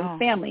take care of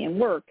the family and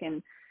work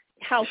and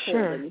household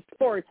and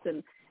sports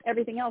and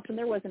everything else, and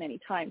there wasn't any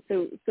time.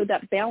 So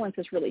that balance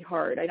is really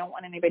hard. I don't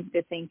want anybody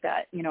to think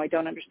that, I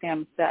don't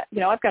understand that,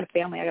 I've got a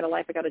family, I got a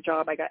life, I got a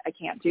job, I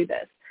can't do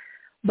this.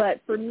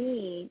 But for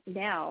me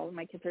now,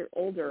 my kids are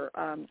older,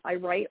 I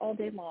write all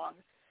day long,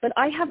 but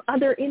I have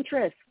other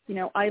interests.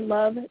 I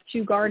love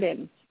to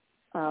garden.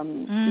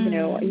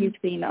 You've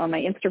seen on my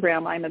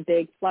Instagram, I'm a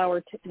big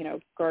flower,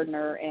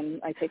 gardener,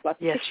 and I take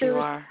lots of pictures. Yes, you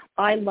are.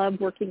 I love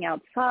working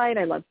outside.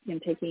 I love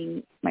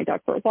taking my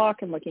dog for a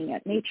walk and looking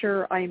at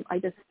nature.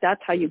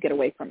 That's how you get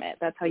away from it.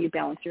 That's how you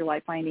balance your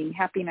life, finding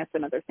happiness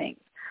and other things.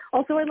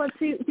 Also, I love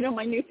to,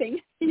 my new thing,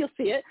 you'll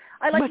see it.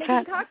 I like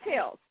making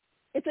cocktails.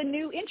 It's a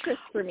new interest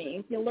for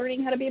me,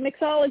 learning how to be a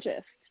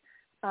mixologist.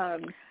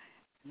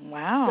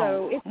 Wow.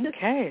 So it's just,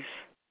 okay.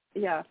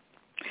 Yeah.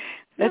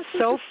 That's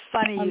so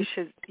funny.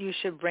 You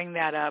should bring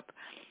that up.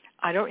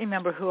 I don't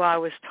remember who I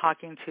was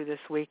talking to this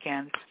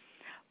weekend,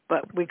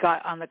 but we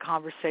got on the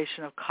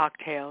conversation of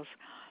cocktails,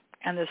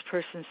 and this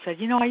person said,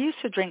 I used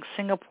to drink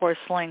Singapore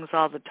slings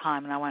all the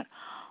time. And I went,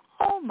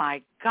 oh,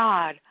 my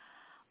God.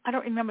 I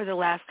don't remember the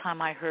last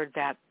time I heard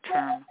that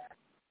term.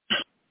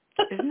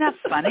 Isn't that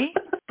funny?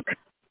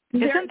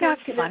 Isn't that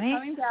funny?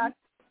 Coming back,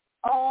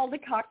 all the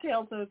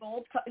cocktails, those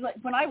old, like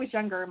when I was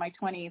younger in my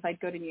 20s, I'd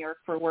go to New York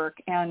for work,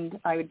 and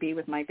I would be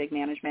with my big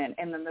management,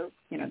 and then the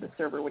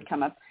server would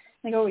come up.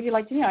 They go, you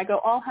like to, I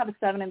go, I'll have a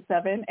 7 and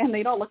 7, and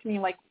they'd all look at me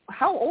like,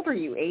 how old are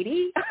you,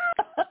 80?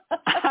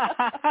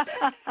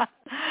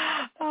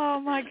 Oh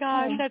my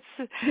gosh,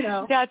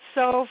 that's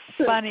so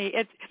funny.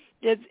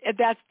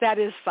 That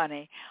is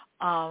funny.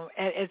 And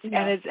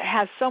it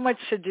has so much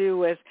to do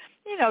with,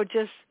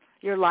 just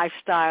your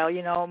lifestyle.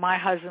 My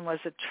husband was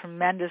a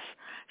tremendous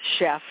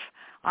chef.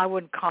 I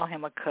wouldn't call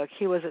him a cook.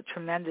 He was a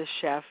tremendous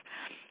chef,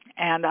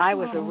 and I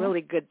was a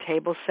really good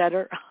table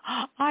setter.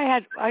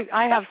 I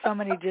have so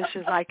many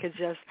dishes I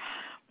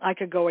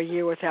could go a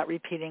year without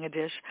repeating a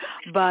dish.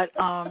 But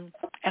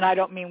and I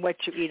don't mean what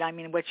you eat, I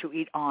mean what you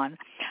eat on.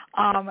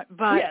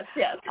 But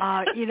yes.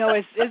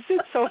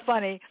 It's so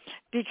funny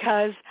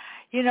because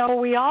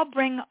we all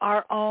bring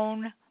our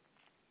own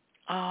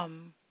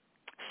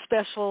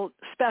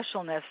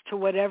specialness to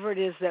whatever it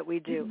is that we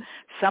do. Mm-hmm.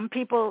 Some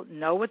people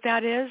know what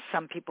that is.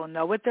 Some people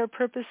know what their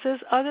purpose is.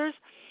 Others,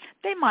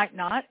 they might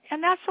not,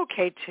 and that's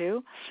okay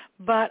too.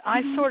 But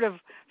I sort of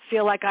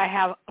feel like I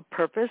have a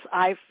purpose.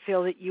 I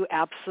feel that you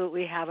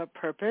absolutely have a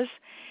purpose,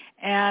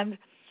 and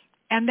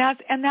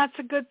that's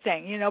a good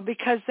thing,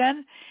 because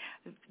then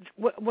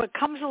what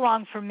comes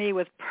along for me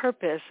with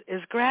purpose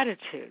is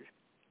gratitude.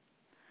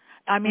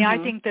 I mean, I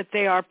think that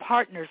they are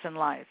partners in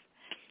life.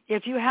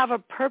 If you have a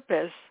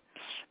purpose,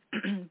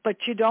 but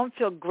you don't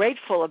feel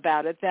grateful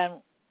about it, then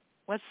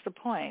what's the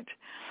point?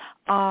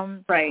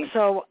 Right.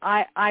 So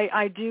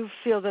I do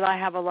feel that I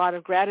have a lot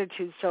of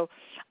gratitude. So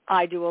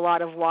I do a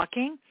lot of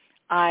walking.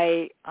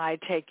 I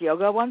take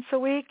yoga once a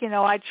week. You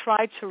know, I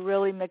try to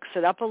really mix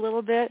it up a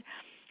little bit.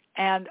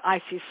 And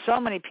I see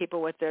so many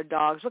people with their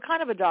dogs. What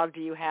kind of a dog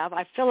do you have?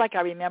 I feel like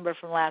I remember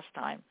from last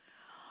time.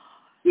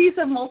 He's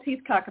a Maltese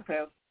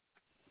cockapoo.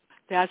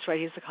 That's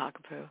right. He's a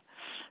cockapoo.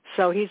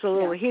 So he's a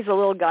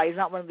little guy. He's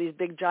not one of these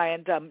big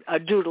giant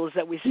doodles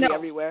that we see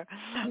everywhere.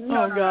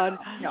 No, God.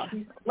 No,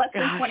 he's less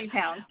than 20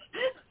 pounds.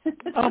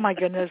 Oh, my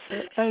goodness.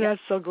 That's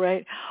so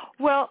great.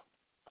 Well,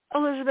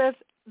 Elizabeth,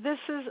 this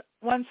has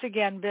once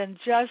again been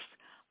just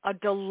a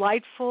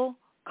delightful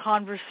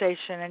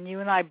conversation, and you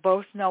and I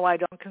both know I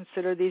don't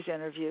consider these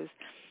interviews.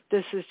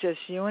 This is just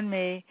you and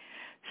me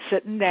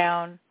sitting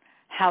down,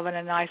 having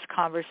a nice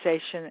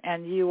conversation,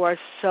 and you are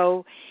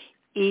so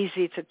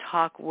easy to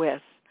talk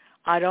with.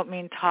 I don't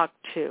mean talk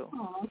to.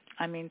 Aww.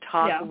 I mean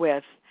talk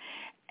with.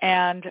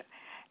 And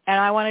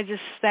I want to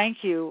just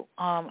thank you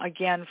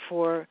again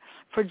for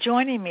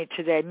joining me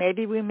today.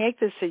 Maybe we make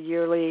this a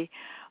yearly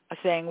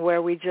thing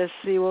where we just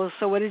see, well,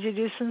 so what did you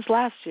do since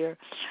last year?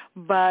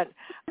 But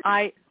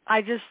I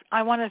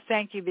want to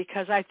thank you,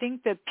 because I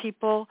think that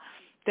people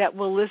that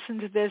will listen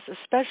to this,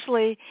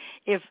 especially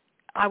if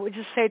I would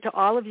just say to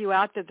all of you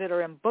out there that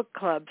are in book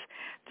clubs,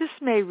 this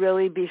may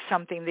really be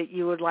something that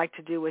you would like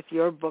to do with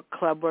your book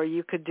club, where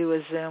you could do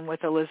a Zoom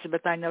with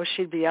Elizabeth. I know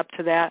she'd be up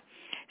to that.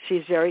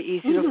 She's very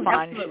easy to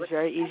find. Absolutely. She's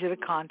very easy to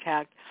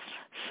contact.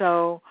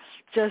 So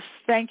just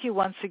thank you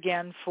once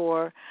again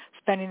for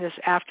spending this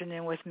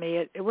afternoon with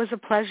me. It was a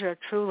pleasure,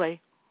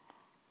 truly.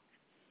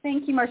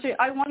 Thank you, Marcia.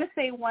 I want to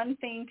say one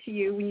thing to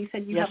you when you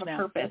said you have a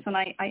purpose, and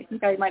I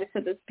think I might have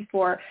said this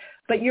before,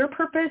 but your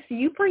purpose,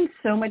 you bring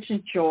so much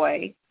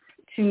joy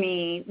to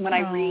me when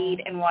I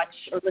read and watch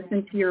or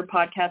listen to your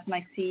podcast and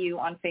I see you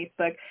on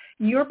Facebook.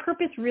 Your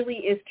purpose really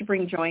is to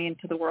bring joy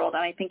into the world,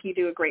 and I think you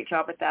do a great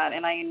job at that,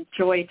 and I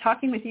enjoy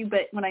talking with you,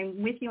 but when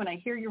I'm with you and I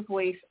hear your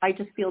voice, I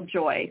just feel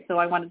joy, so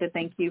I wanted to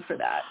thank you for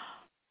that.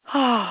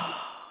 Oh,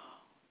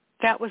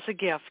 that was a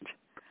gift.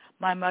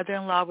 My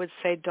mother-in-law would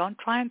say, don't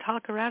try and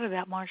talk her out of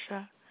that,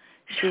 Marcia.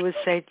 She would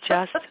say,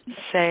 just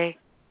say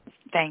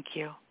thank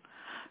you.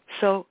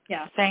 So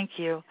thank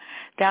you.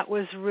 That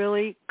was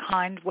really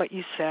kind what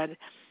you said.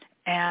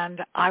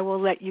 And I will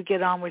let you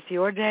get on with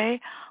your day.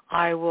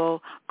 I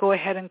will go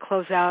ahead and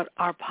close out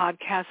our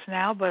podcast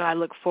now, but I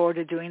look forward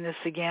to doing this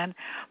again.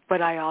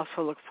 But I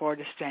also look forward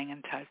to staying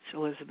in touch,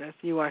 Elizabeth.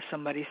 You are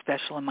somebody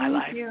special in my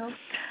life. Thank you.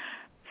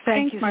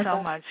 Thank you Martha.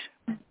 so much.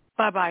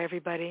 Bye-bye,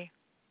 everybody.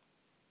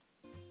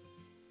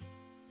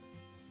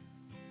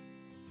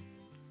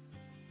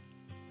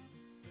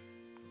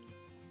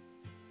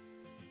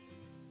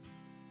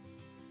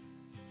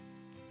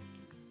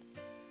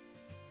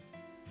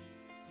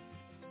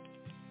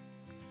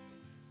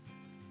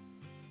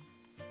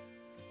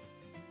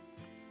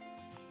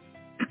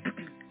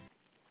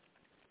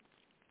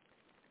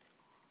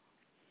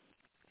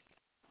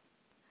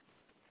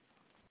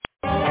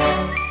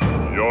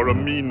 You're a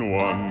mean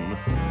one,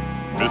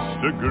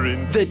 Mr.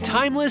 Grinch. The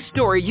timeless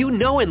story you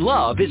know and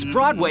love is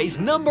Broadway's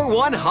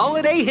 #1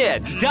 holiday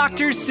hit,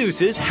 Dr.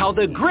 Seuss's How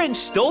the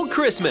Grinch Stole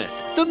Christmas,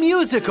 the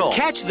musical.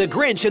 Catch the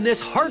Grinch in this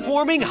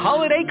heartwarming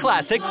holiday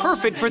classic,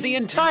 perfect for the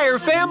entire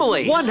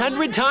family.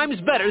 100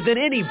 times better than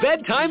any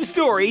bedtime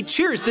story.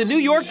 Cheers to New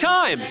York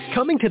Times.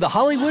 Coming to the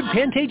Hollywood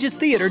Pantages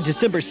Theater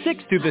December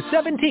 6th through the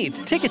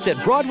 17th. Tickets at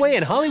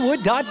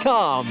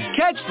BroadwayandHollywood.com.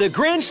 Catch the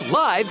Grinch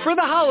live for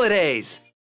the holidays.